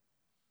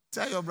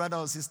 Tell your brother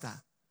or sister,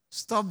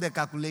 stop the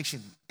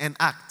calculation and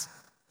act.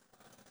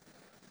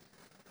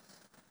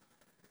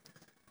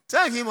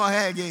 Tell him or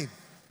her again.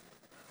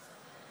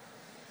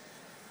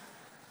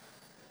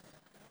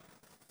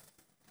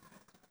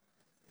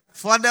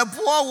 For the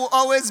poor will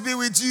always be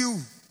with you.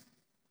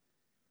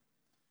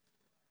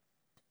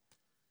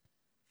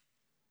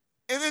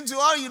 Even to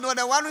all you know,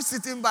 the one who's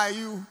sitting by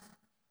you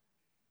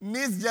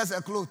needs just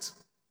a cloth.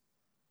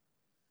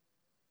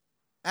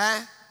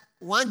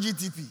 1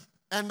 GTP,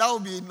 and that will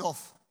be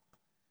enough.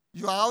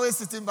 You are always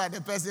sitting by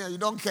the person and you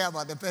don't care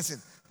about the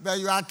person, but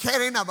you are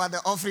caring about the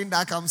offering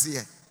that comes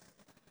here.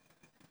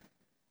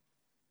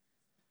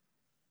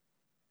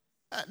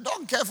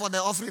 Don't care for the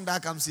offering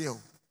that comes here.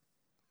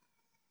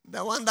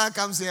 The one that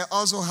comes here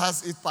also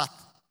has its part.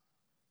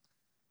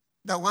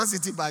 The one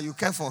sitting by you,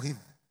 care for him.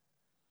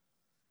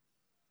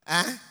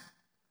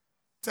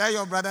 Tell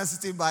your brother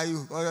sitting by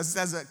you or your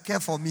sister, care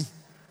for me.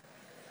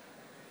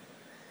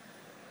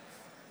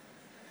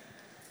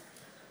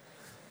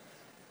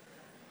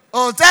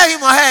 Oh, tell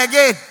him or her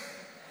again.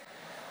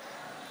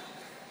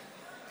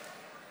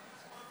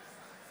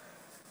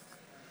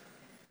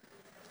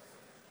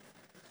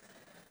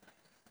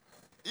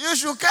 You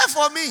should care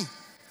for me.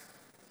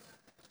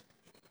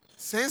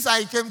 Since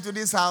I came to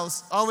this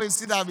house, always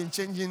see that I've been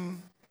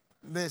changing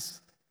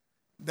this.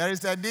 There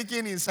is a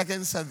deacon in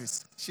second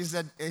service. He's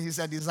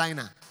a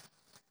designer.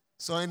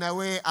 So in a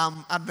way,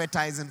 I'm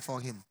advertising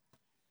for him.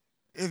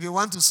 If you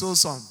want to sow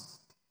some,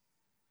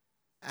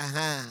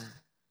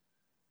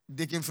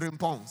 Deacon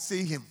Frimpong,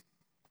 see him.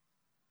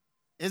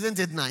 Isn't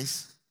it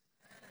nice?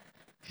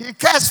 He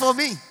cares for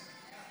me.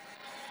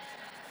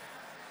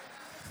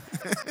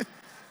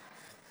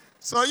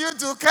 So you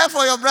too care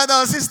for your brother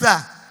or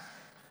sister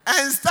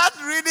and start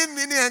reading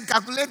meaning and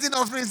calculating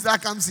offerings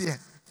that comes here.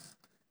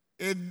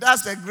 It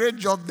does a great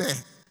job there.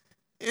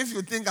 If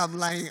you think I'm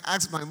lying,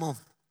 ask my mom.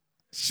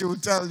 She will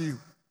tell you.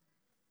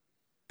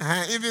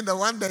 Even the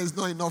one that is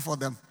not enough for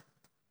them.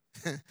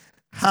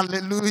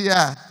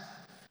 Hallelujah.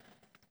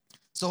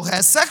 So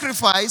her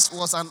sacrifice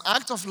was an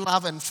act of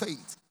love and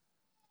faith.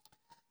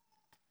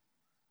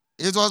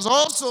 It was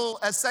also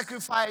a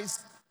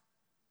sacrifice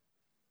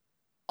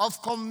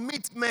of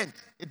commitment.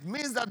 It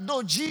means that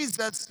though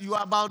Jesus, you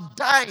are about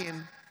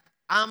dying,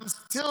 I'm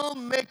still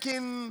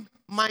making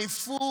my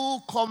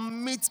full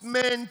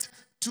commitment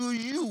to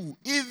you.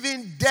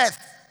 Even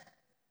death,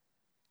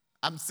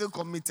 I'm still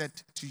committed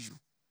to you.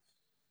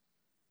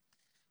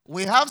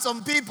 We have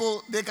some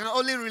people, they can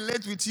only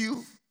relate with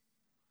you,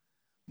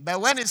 but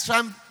when it's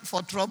time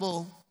for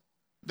trouble,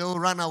 they will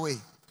run away.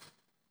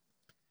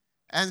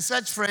 And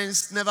such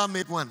friends never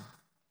made one.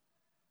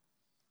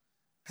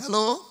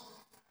 Hello?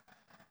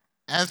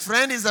 A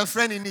friend is a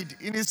friend in need,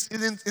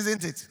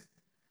 isn't it?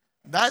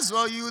 That's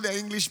what you, the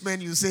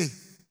Englishman, you say.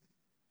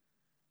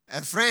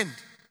 A friend.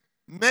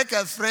 Make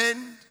a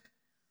friend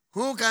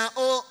who can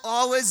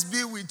always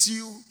be with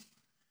you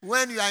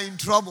when you are in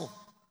trouble.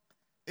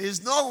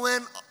 It's not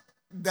when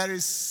there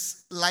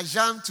is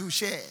l'argent to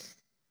share.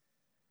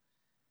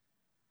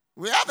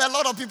 We have a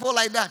lot of people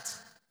like that.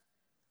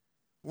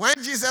 When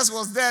Jesus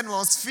was there and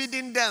was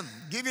feeding them,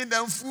 giving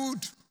them food,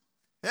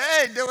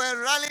 hey, they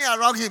were rallying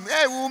around him.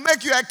 Hey, we'll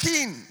make you a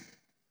king.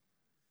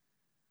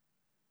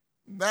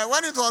 But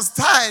when it was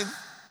time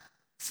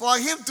for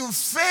him to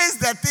face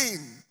the thing,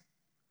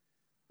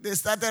 they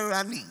started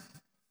running.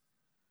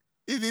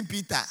 Even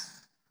Peter.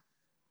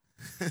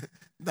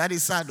 That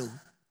is sad.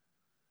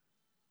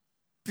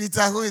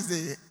 Peter, who is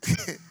the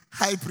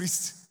high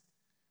priest,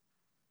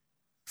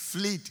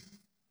 fled.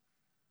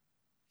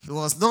 He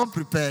was not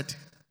prepared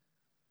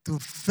to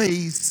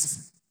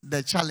face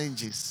the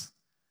challenges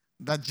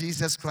that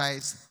Jesus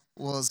Christ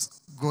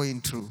was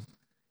going through.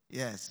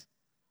 Yes.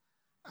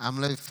 I'm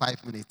left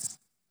 5 minutes.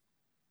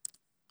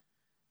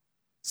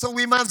 So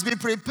we must be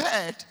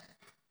prepared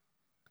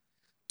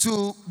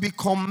to be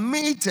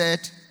committed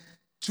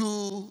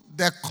to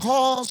the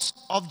cause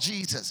of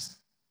Jesus.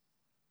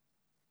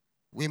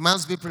 We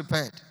must be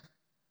prepared.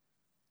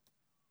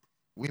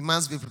 We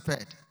must be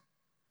prepared.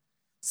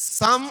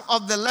 Some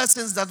of the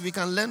lessons that we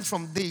can learn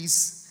from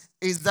this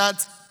is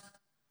that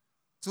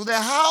to the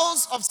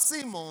house of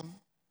Simon,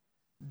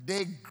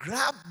 they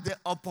grabbed the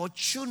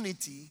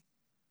opportunity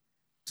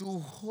to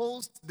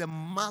host the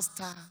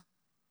master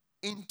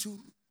into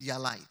their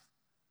life.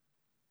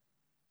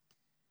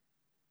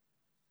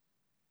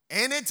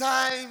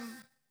 Anytime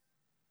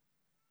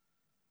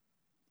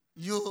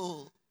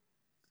you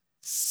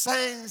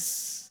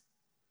sense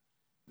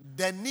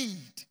the need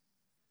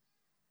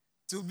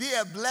to be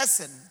a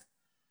blessing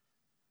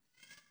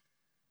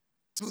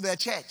to the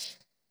church,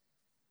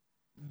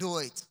 do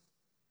it.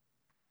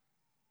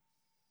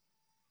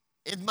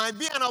 It might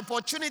be an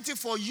opportunity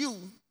for you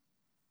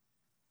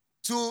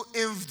to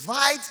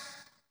invite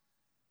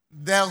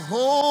the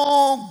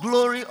whole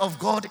glory of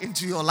God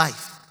into your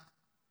life.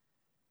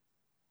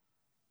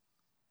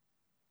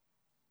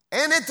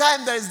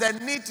 Anytime there is the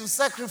need to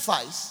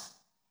sacrifice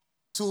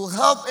to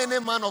help any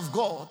man of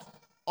God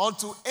or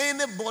to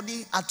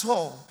anybody at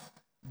all,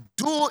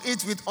 do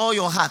it with all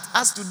your heart,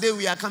 as today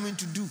we are coming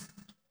to do.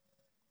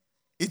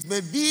 It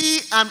may be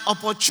an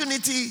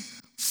opportunity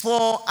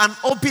for an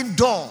open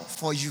door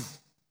for you.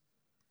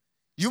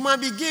 You might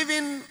be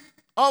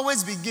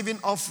always be giving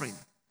offering,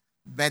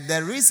 but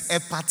there is a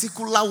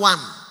particular one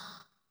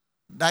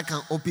that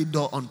can open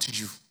door unto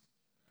you.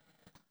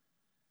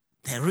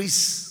 There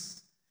is.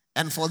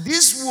 And for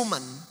this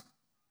woman,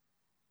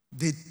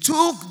 They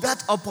took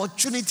that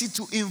opportunity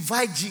to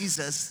invite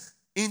Jesus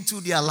into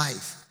their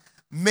life.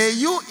 May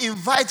you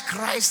invite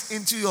Christ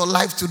into your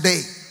life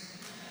today.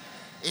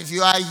 If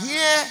you are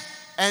here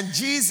and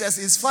Jesus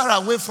is far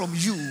away from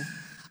you,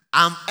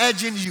 I'm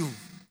urging you,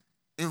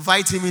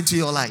 invite him into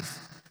your life.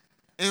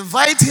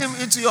 Invite him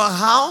into your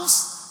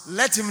house.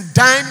 Let him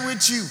dine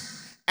with you.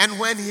 And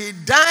when he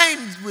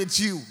dines with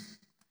you,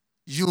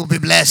 you will be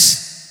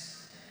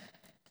blessed.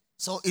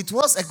 So it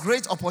was a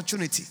great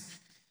opportunity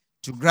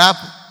to grab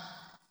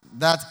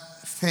that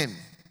thing.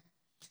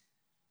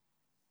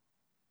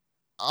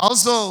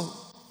 Also,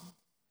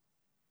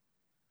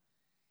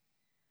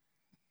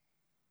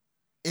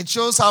 it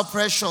shows how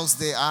precious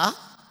they are.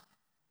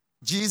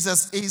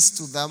 Jesus is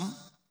to them.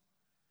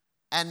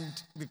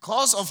 And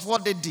because of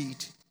what they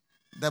did,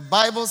 the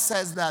Bible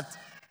says that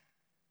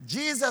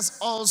Jesus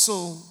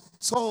also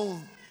told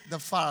the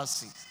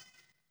Pharisees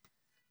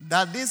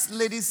that this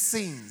lady's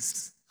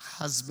sins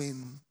has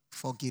been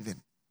forgiven.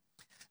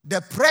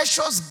 The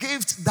precious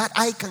gift that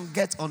I can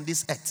get on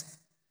this earth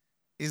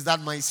is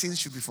that my sins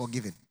should be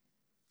forgiven.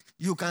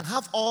 You can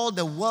have all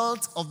the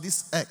wealth of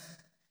this earth.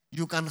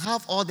 You can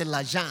have all the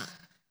l'argent.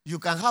 You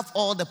can have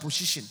all the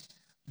position.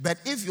 But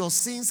if your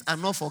sins are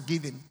not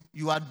forgiven,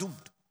 you are doomed.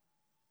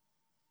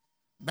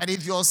 But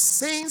if your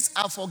sins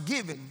are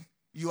forgiven,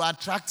 you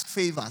attract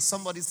favor.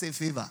 Somebody say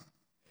favor.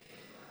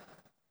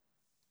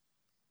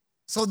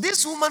 So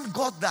this woman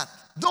got that.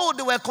 Though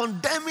they were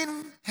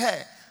condemning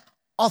her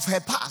of her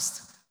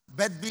past,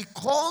 but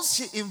because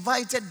she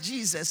invited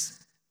Jesus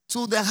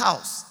to the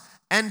house,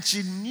 and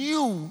she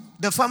knew,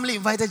 the family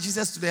invited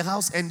Jesus to the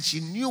house, and she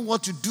knew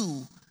what to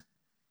do,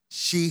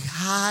 she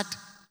had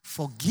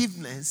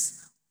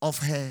forgiveness of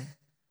her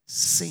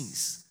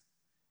sins.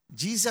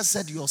 Jesus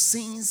said, your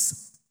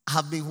sins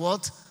have been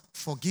what?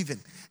 Forgiven.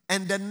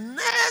 And the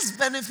next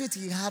benefit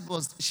she had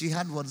was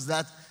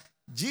that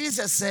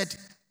Jesus said,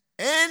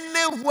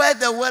 anywhere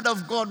the word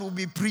of God will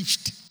be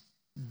preached,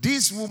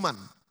 this woman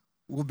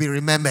will be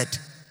remembered.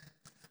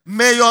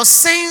 May your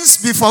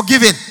sins be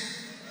forgiven.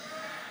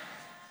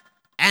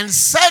 And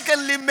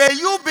secondly, may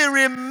you be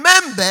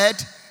remembered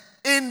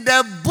in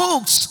the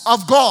books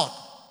of God.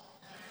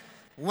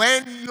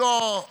 When you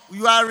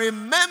are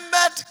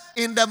remembered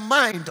in the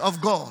mind of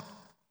God.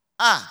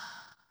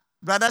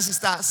 Brother,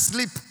 sister,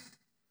 sleep.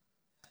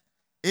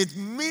 It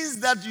means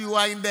that you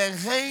are in the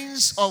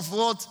hands of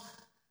what?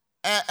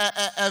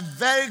 A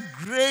very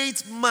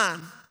great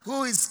man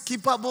who is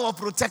capable of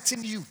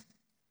protecting you.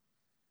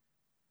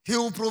 He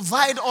will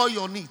provide all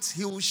your needs.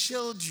 He will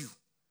shield you.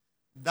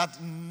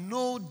 That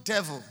no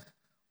devil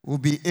will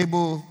be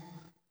able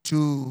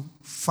to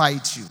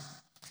fight you.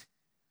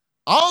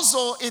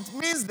 Also, it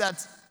means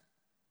that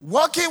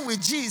walking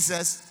with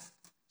Jesus,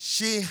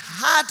 she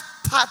had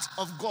part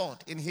of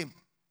God in him.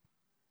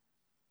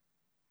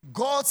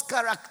 God's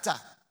character.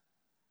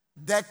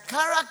 The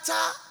character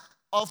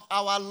of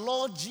our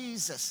Lord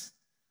Jesus.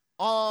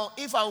 Or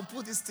if I will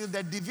put it still,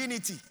 the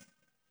divinity.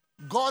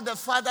 God the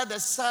Father, the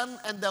Son,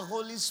 and the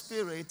Holy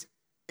Spirit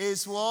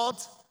is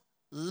what?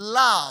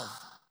 Love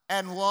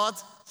and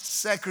what?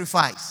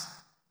 Sacrifice.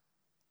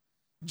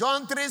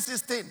 John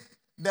 3:16.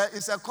 There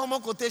is a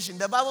common quotation.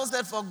 The Bible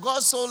said, for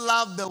God so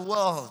loved the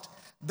world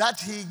that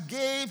he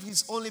gave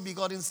his only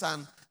begotten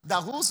Son,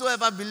 that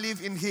whosoever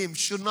believe in him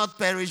should not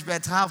perish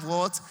but have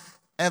what?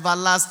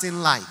 Everlasting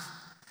life.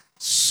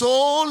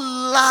 So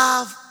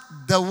loved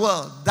the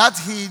world that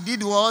he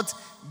did what?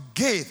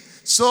 Gave.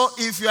 So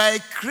if you are a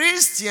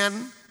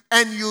Christian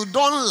and you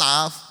don't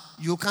love,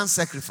 you can't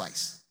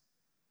sacrifice.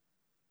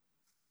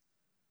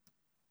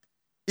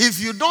 If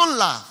you don't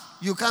love,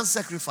 you can't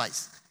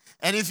sacrifice.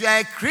 And if you are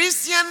a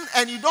Christian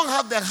and you don't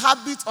have the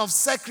habit of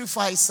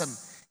sacrificing,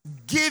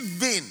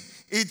 giving,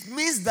 it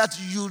means that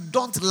you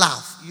don't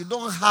love. You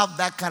don't have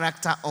that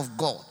character of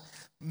God.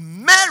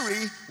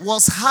 Mary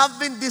was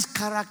having this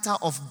character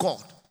of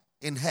God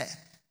in her.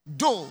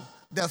 Though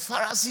the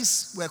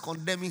Pharisees were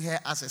condemning her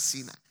as a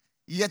sinner,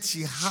 yet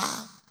she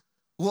had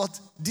what?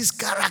 This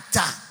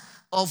character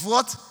of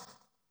what?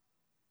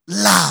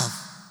 Love.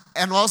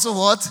 And also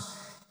what?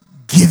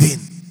 Giving.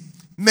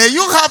 May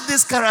you have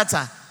this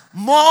character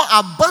more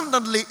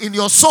abundantly in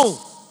your soul.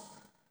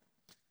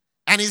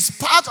 And it's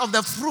part of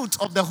the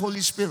fruit of the Holy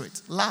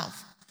Spirit. Love.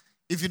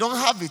 If you don't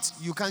have it,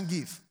 you can't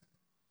give.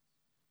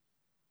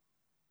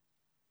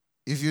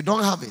 If you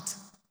don't have it,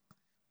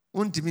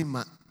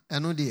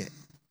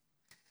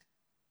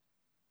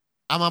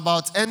 I'm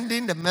about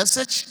ending the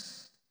message.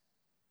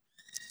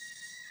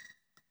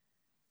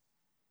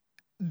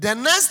 The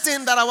next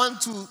thing that I want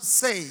to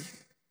say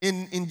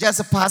in just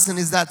a passing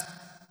is that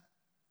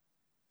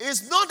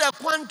it's not the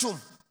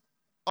quantum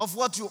of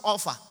what you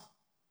offer.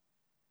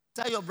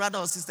 Tell your brother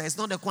or sister, it's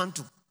not the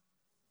quantum.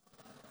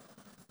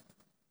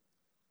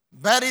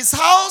 But it's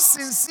how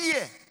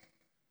sincere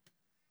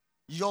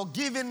your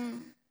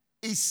giving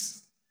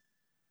is.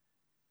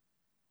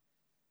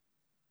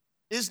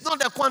 It's not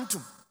the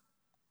quantum.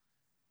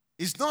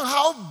 It's not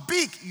how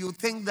big you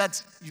think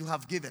that you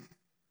have given.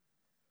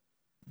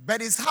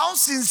 But it's how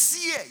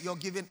sincere your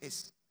giving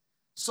is.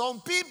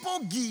 Some people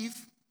give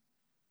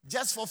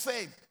just for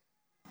fame.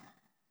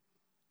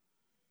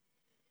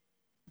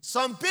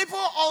 Some people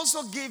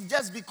also give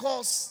just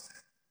because.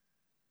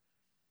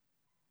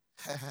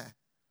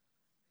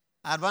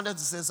 I wanted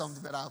to say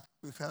something, but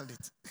we felt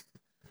it.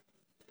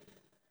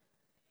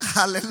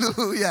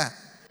 Hallelujah.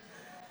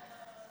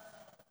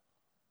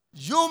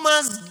 You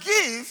must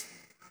give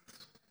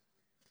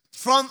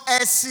from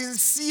a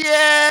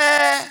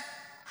sincere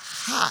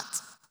heart.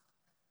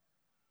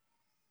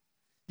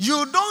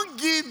 You don't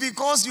give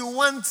because you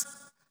want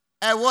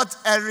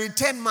a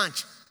return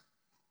match.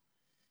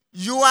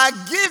 You are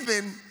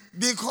giving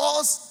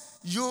because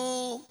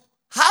you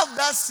have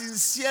that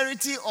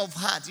sincerity of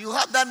heart. You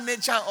have that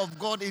nature of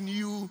God in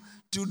you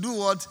to do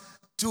what?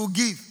 To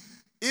give.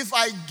 If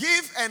I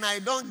give and I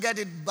don't get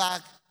it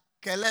back,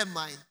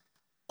 Kelemai,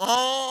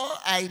 all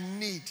I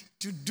need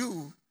to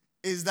do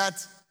is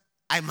that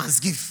I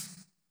must give.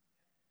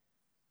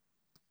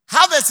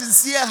 Have a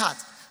sincere heart.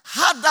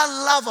 Have that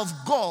love of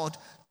God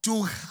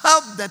to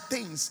help the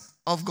things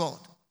of God.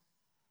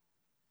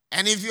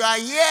 And if you are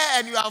here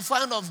and you are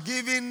fond of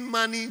giving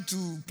money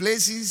to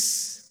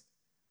places,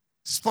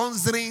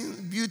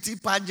 sponsoring beauty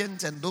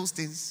pageants and those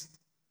things,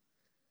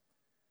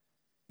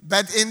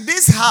 but in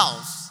this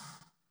house,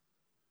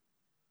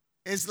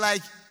 it's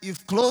like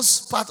you've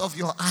closed part of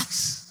your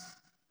eyes.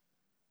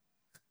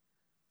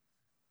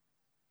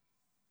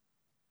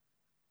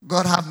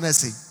 God have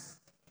mercy.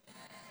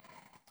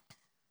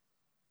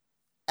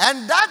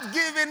 And that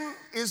giving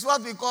is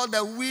what we call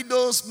the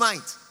widow's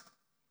mite.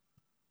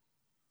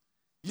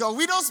 Your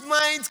widow's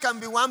mite can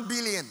be 1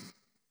 billion.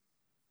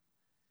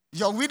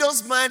 Your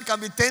widow's mite can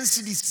be 10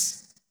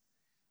 cedis.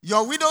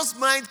 Your widow's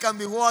mite can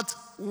be what?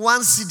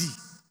 1 cedi.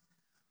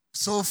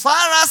 So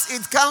far as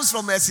it comes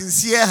from a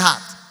sincere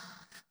heart,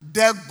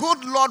 the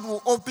good Lord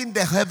will open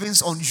the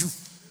heavens on you.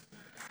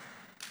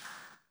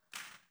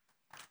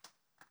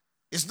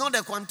 It's not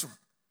a quantum,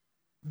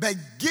 but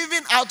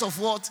giving out of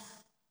what?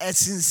 A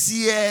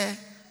sincere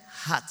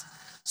heart.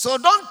 So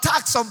don't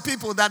tax some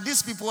people that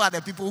these people are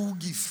the people who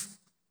give.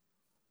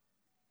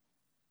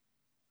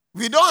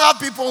 We don't have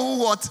people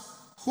who what?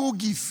 Who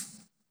give.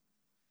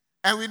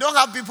 And we don't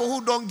have people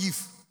who don't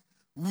give.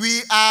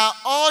 We are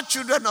all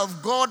children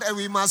of God and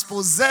we must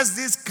possess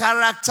this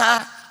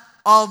character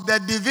of the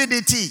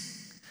divinity.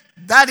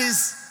 That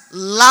is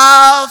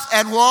love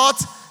and what?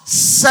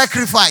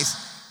 Sacrifice.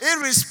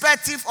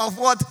 Irrespective of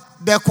what?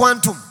 The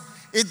quantum.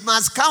 It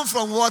must come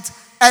from what?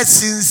 A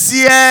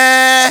sincere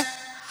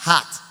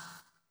heart.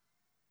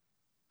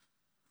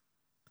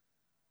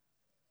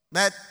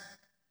 But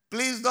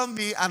please don't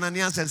be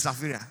Ananias and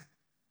Sapphira.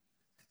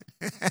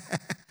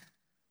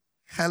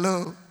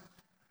 Hello.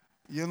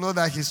 You know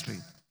that history.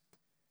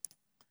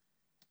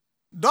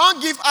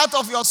 Don't give out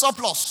of your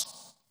surplus.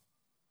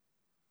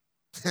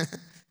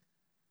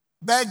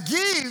 But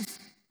give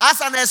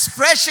as an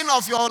expression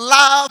of your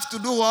love to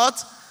do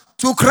what?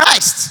 To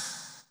Christ.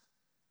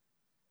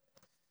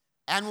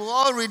 And we'll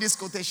all read this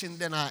quotation,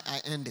 then I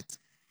end it.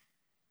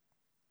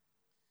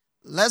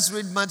 Let's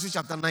read Matthew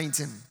chapter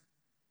 19,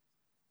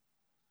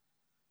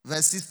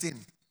 verse 16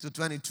 to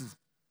 22.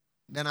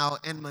 Then I'll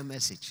end my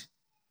message.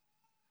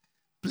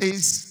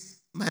 Please,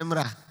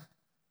 Memra.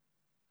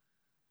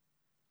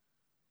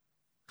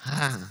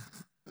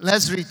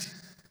 Let's read.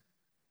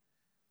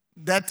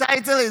 The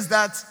title is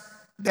that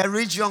the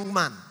rich young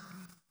man.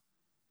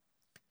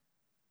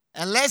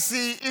 And let's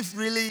see if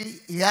really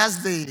he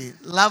has the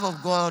love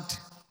of God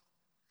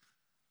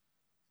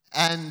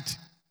and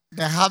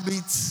the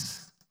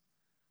habits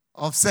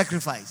of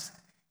sacrifice.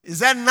 He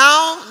said,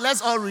 now,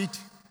 let's all read.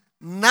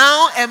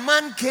 Now a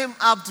man came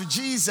up to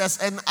Jesus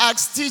and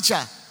asked,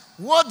 Teacher,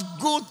 what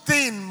good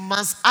thing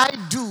must I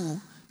do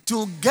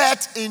to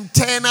get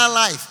eternal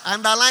life?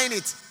 Underline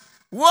it.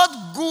 What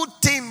good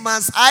thing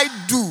must I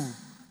do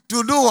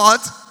to do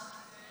what?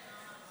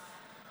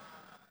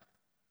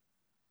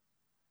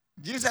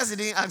 Jesus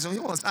didn't ask him. He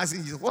was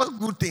asking Jesus, what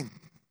good thing?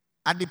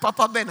 At the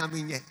Papa Ben,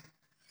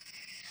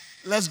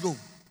 let's go.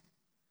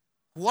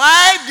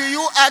 Why do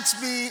you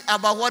ask me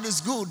about what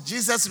is good?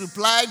 Jesus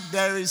replied,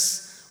 there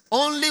is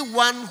only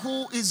one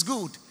who is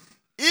good.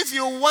 If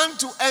you want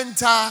to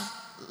enter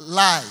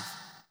life,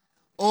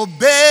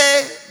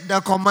 obey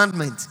the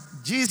commandment.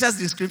 Jesus'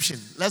 description.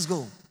 Let's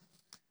go.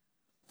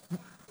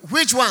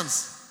 Which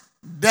ones?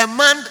 The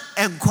man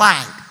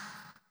inquired.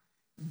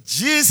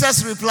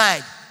 Jesus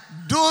replied,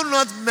 do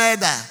not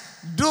murder,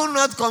 do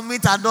not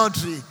commit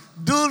adultery,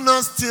 do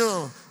not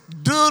steal,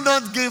 do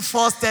not give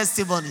false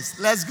testimonies.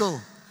 Let's go.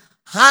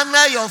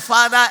 Honor your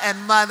father and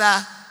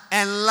mother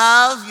and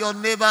love your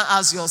neighbor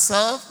as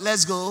yourself.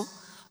 Let's go.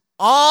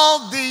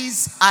 All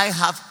these I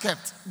have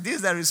kept. This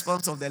is the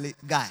response of the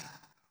guy.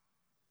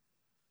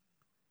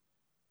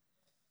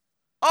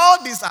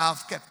 All these I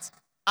have kept.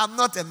 I'm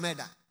not a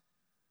murderer.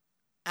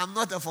 I'm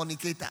not a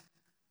fornicator.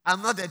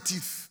 I'm not a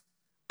thief.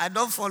 I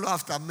don't follow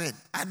after men.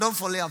 I don't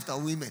follow after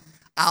women.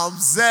 I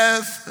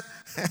observe.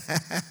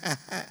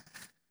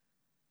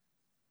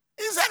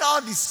 He said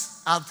all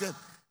this I've kept.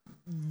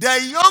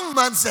 The young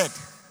man said,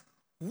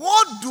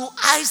 what do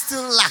I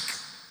still lack?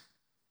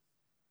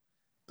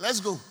 Let's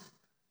go.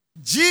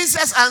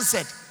 Jesus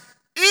answered,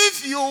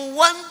 if you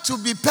want to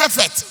be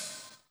perfect,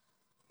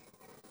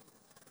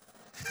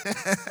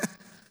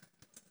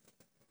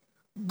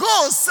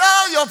 go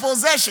sell your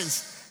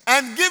possessions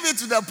and give it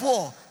to the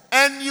poor,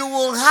 and you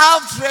will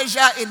have treasure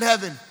in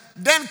heaven.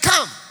 Then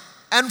come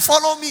and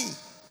follow me.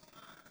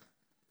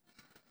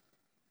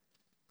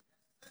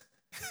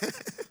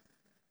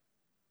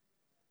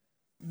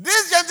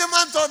 This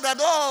gentleman thought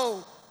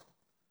that,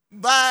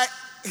 by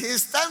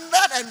his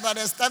standard and by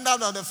the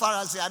standard of the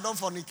Pharisee, I don't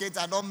fornicate,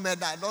 I don't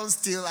murder, I don't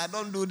steal, I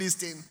don't do this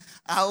thing.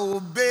 I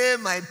obey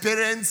my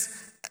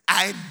parents,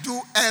 I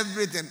do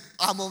everything.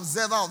 I'm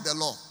observer of the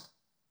law.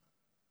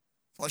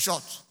 For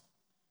short.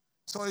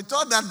 So he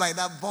thought that by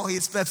that, for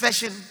his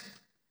perfection.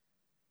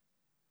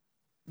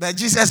 But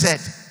Jesus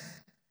said,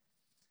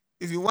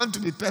 if you want to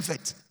be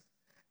perfect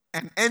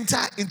and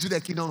enter into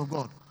the kingdom of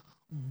God,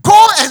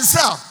 go and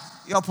sell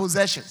your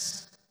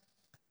possessions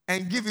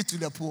and give it to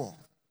the poor.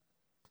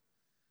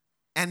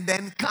 And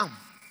then come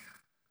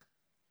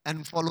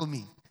and follow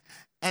me.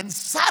 And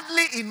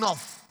sadly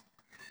enough,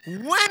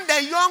 when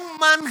the young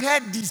man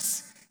heard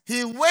this,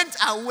 he went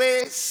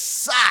away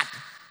sad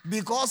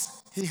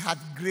because he had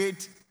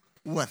great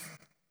wealth.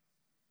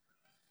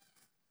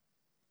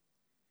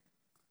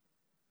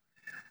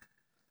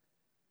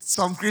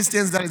 Some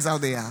Christians that is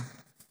out there,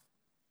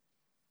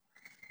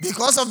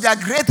 because of their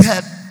great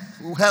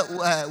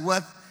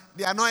wealth,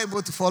 they are not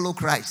able to follow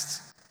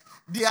Christ.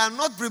 They are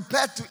not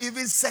prepared to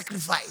even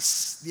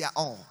sacrifice their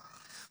all.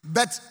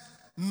 But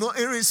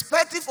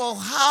irrespective of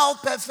how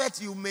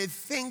perfect you may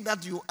think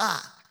that you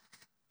are,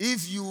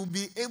 if you will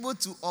be able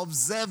to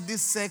observe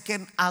this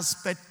second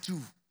aspect too,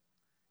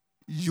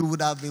 you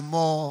would have been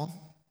more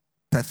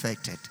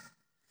perfected.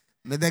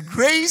 May the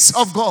grace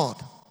of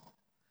God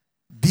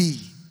be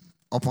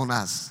upon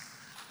us.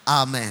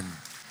 Amen.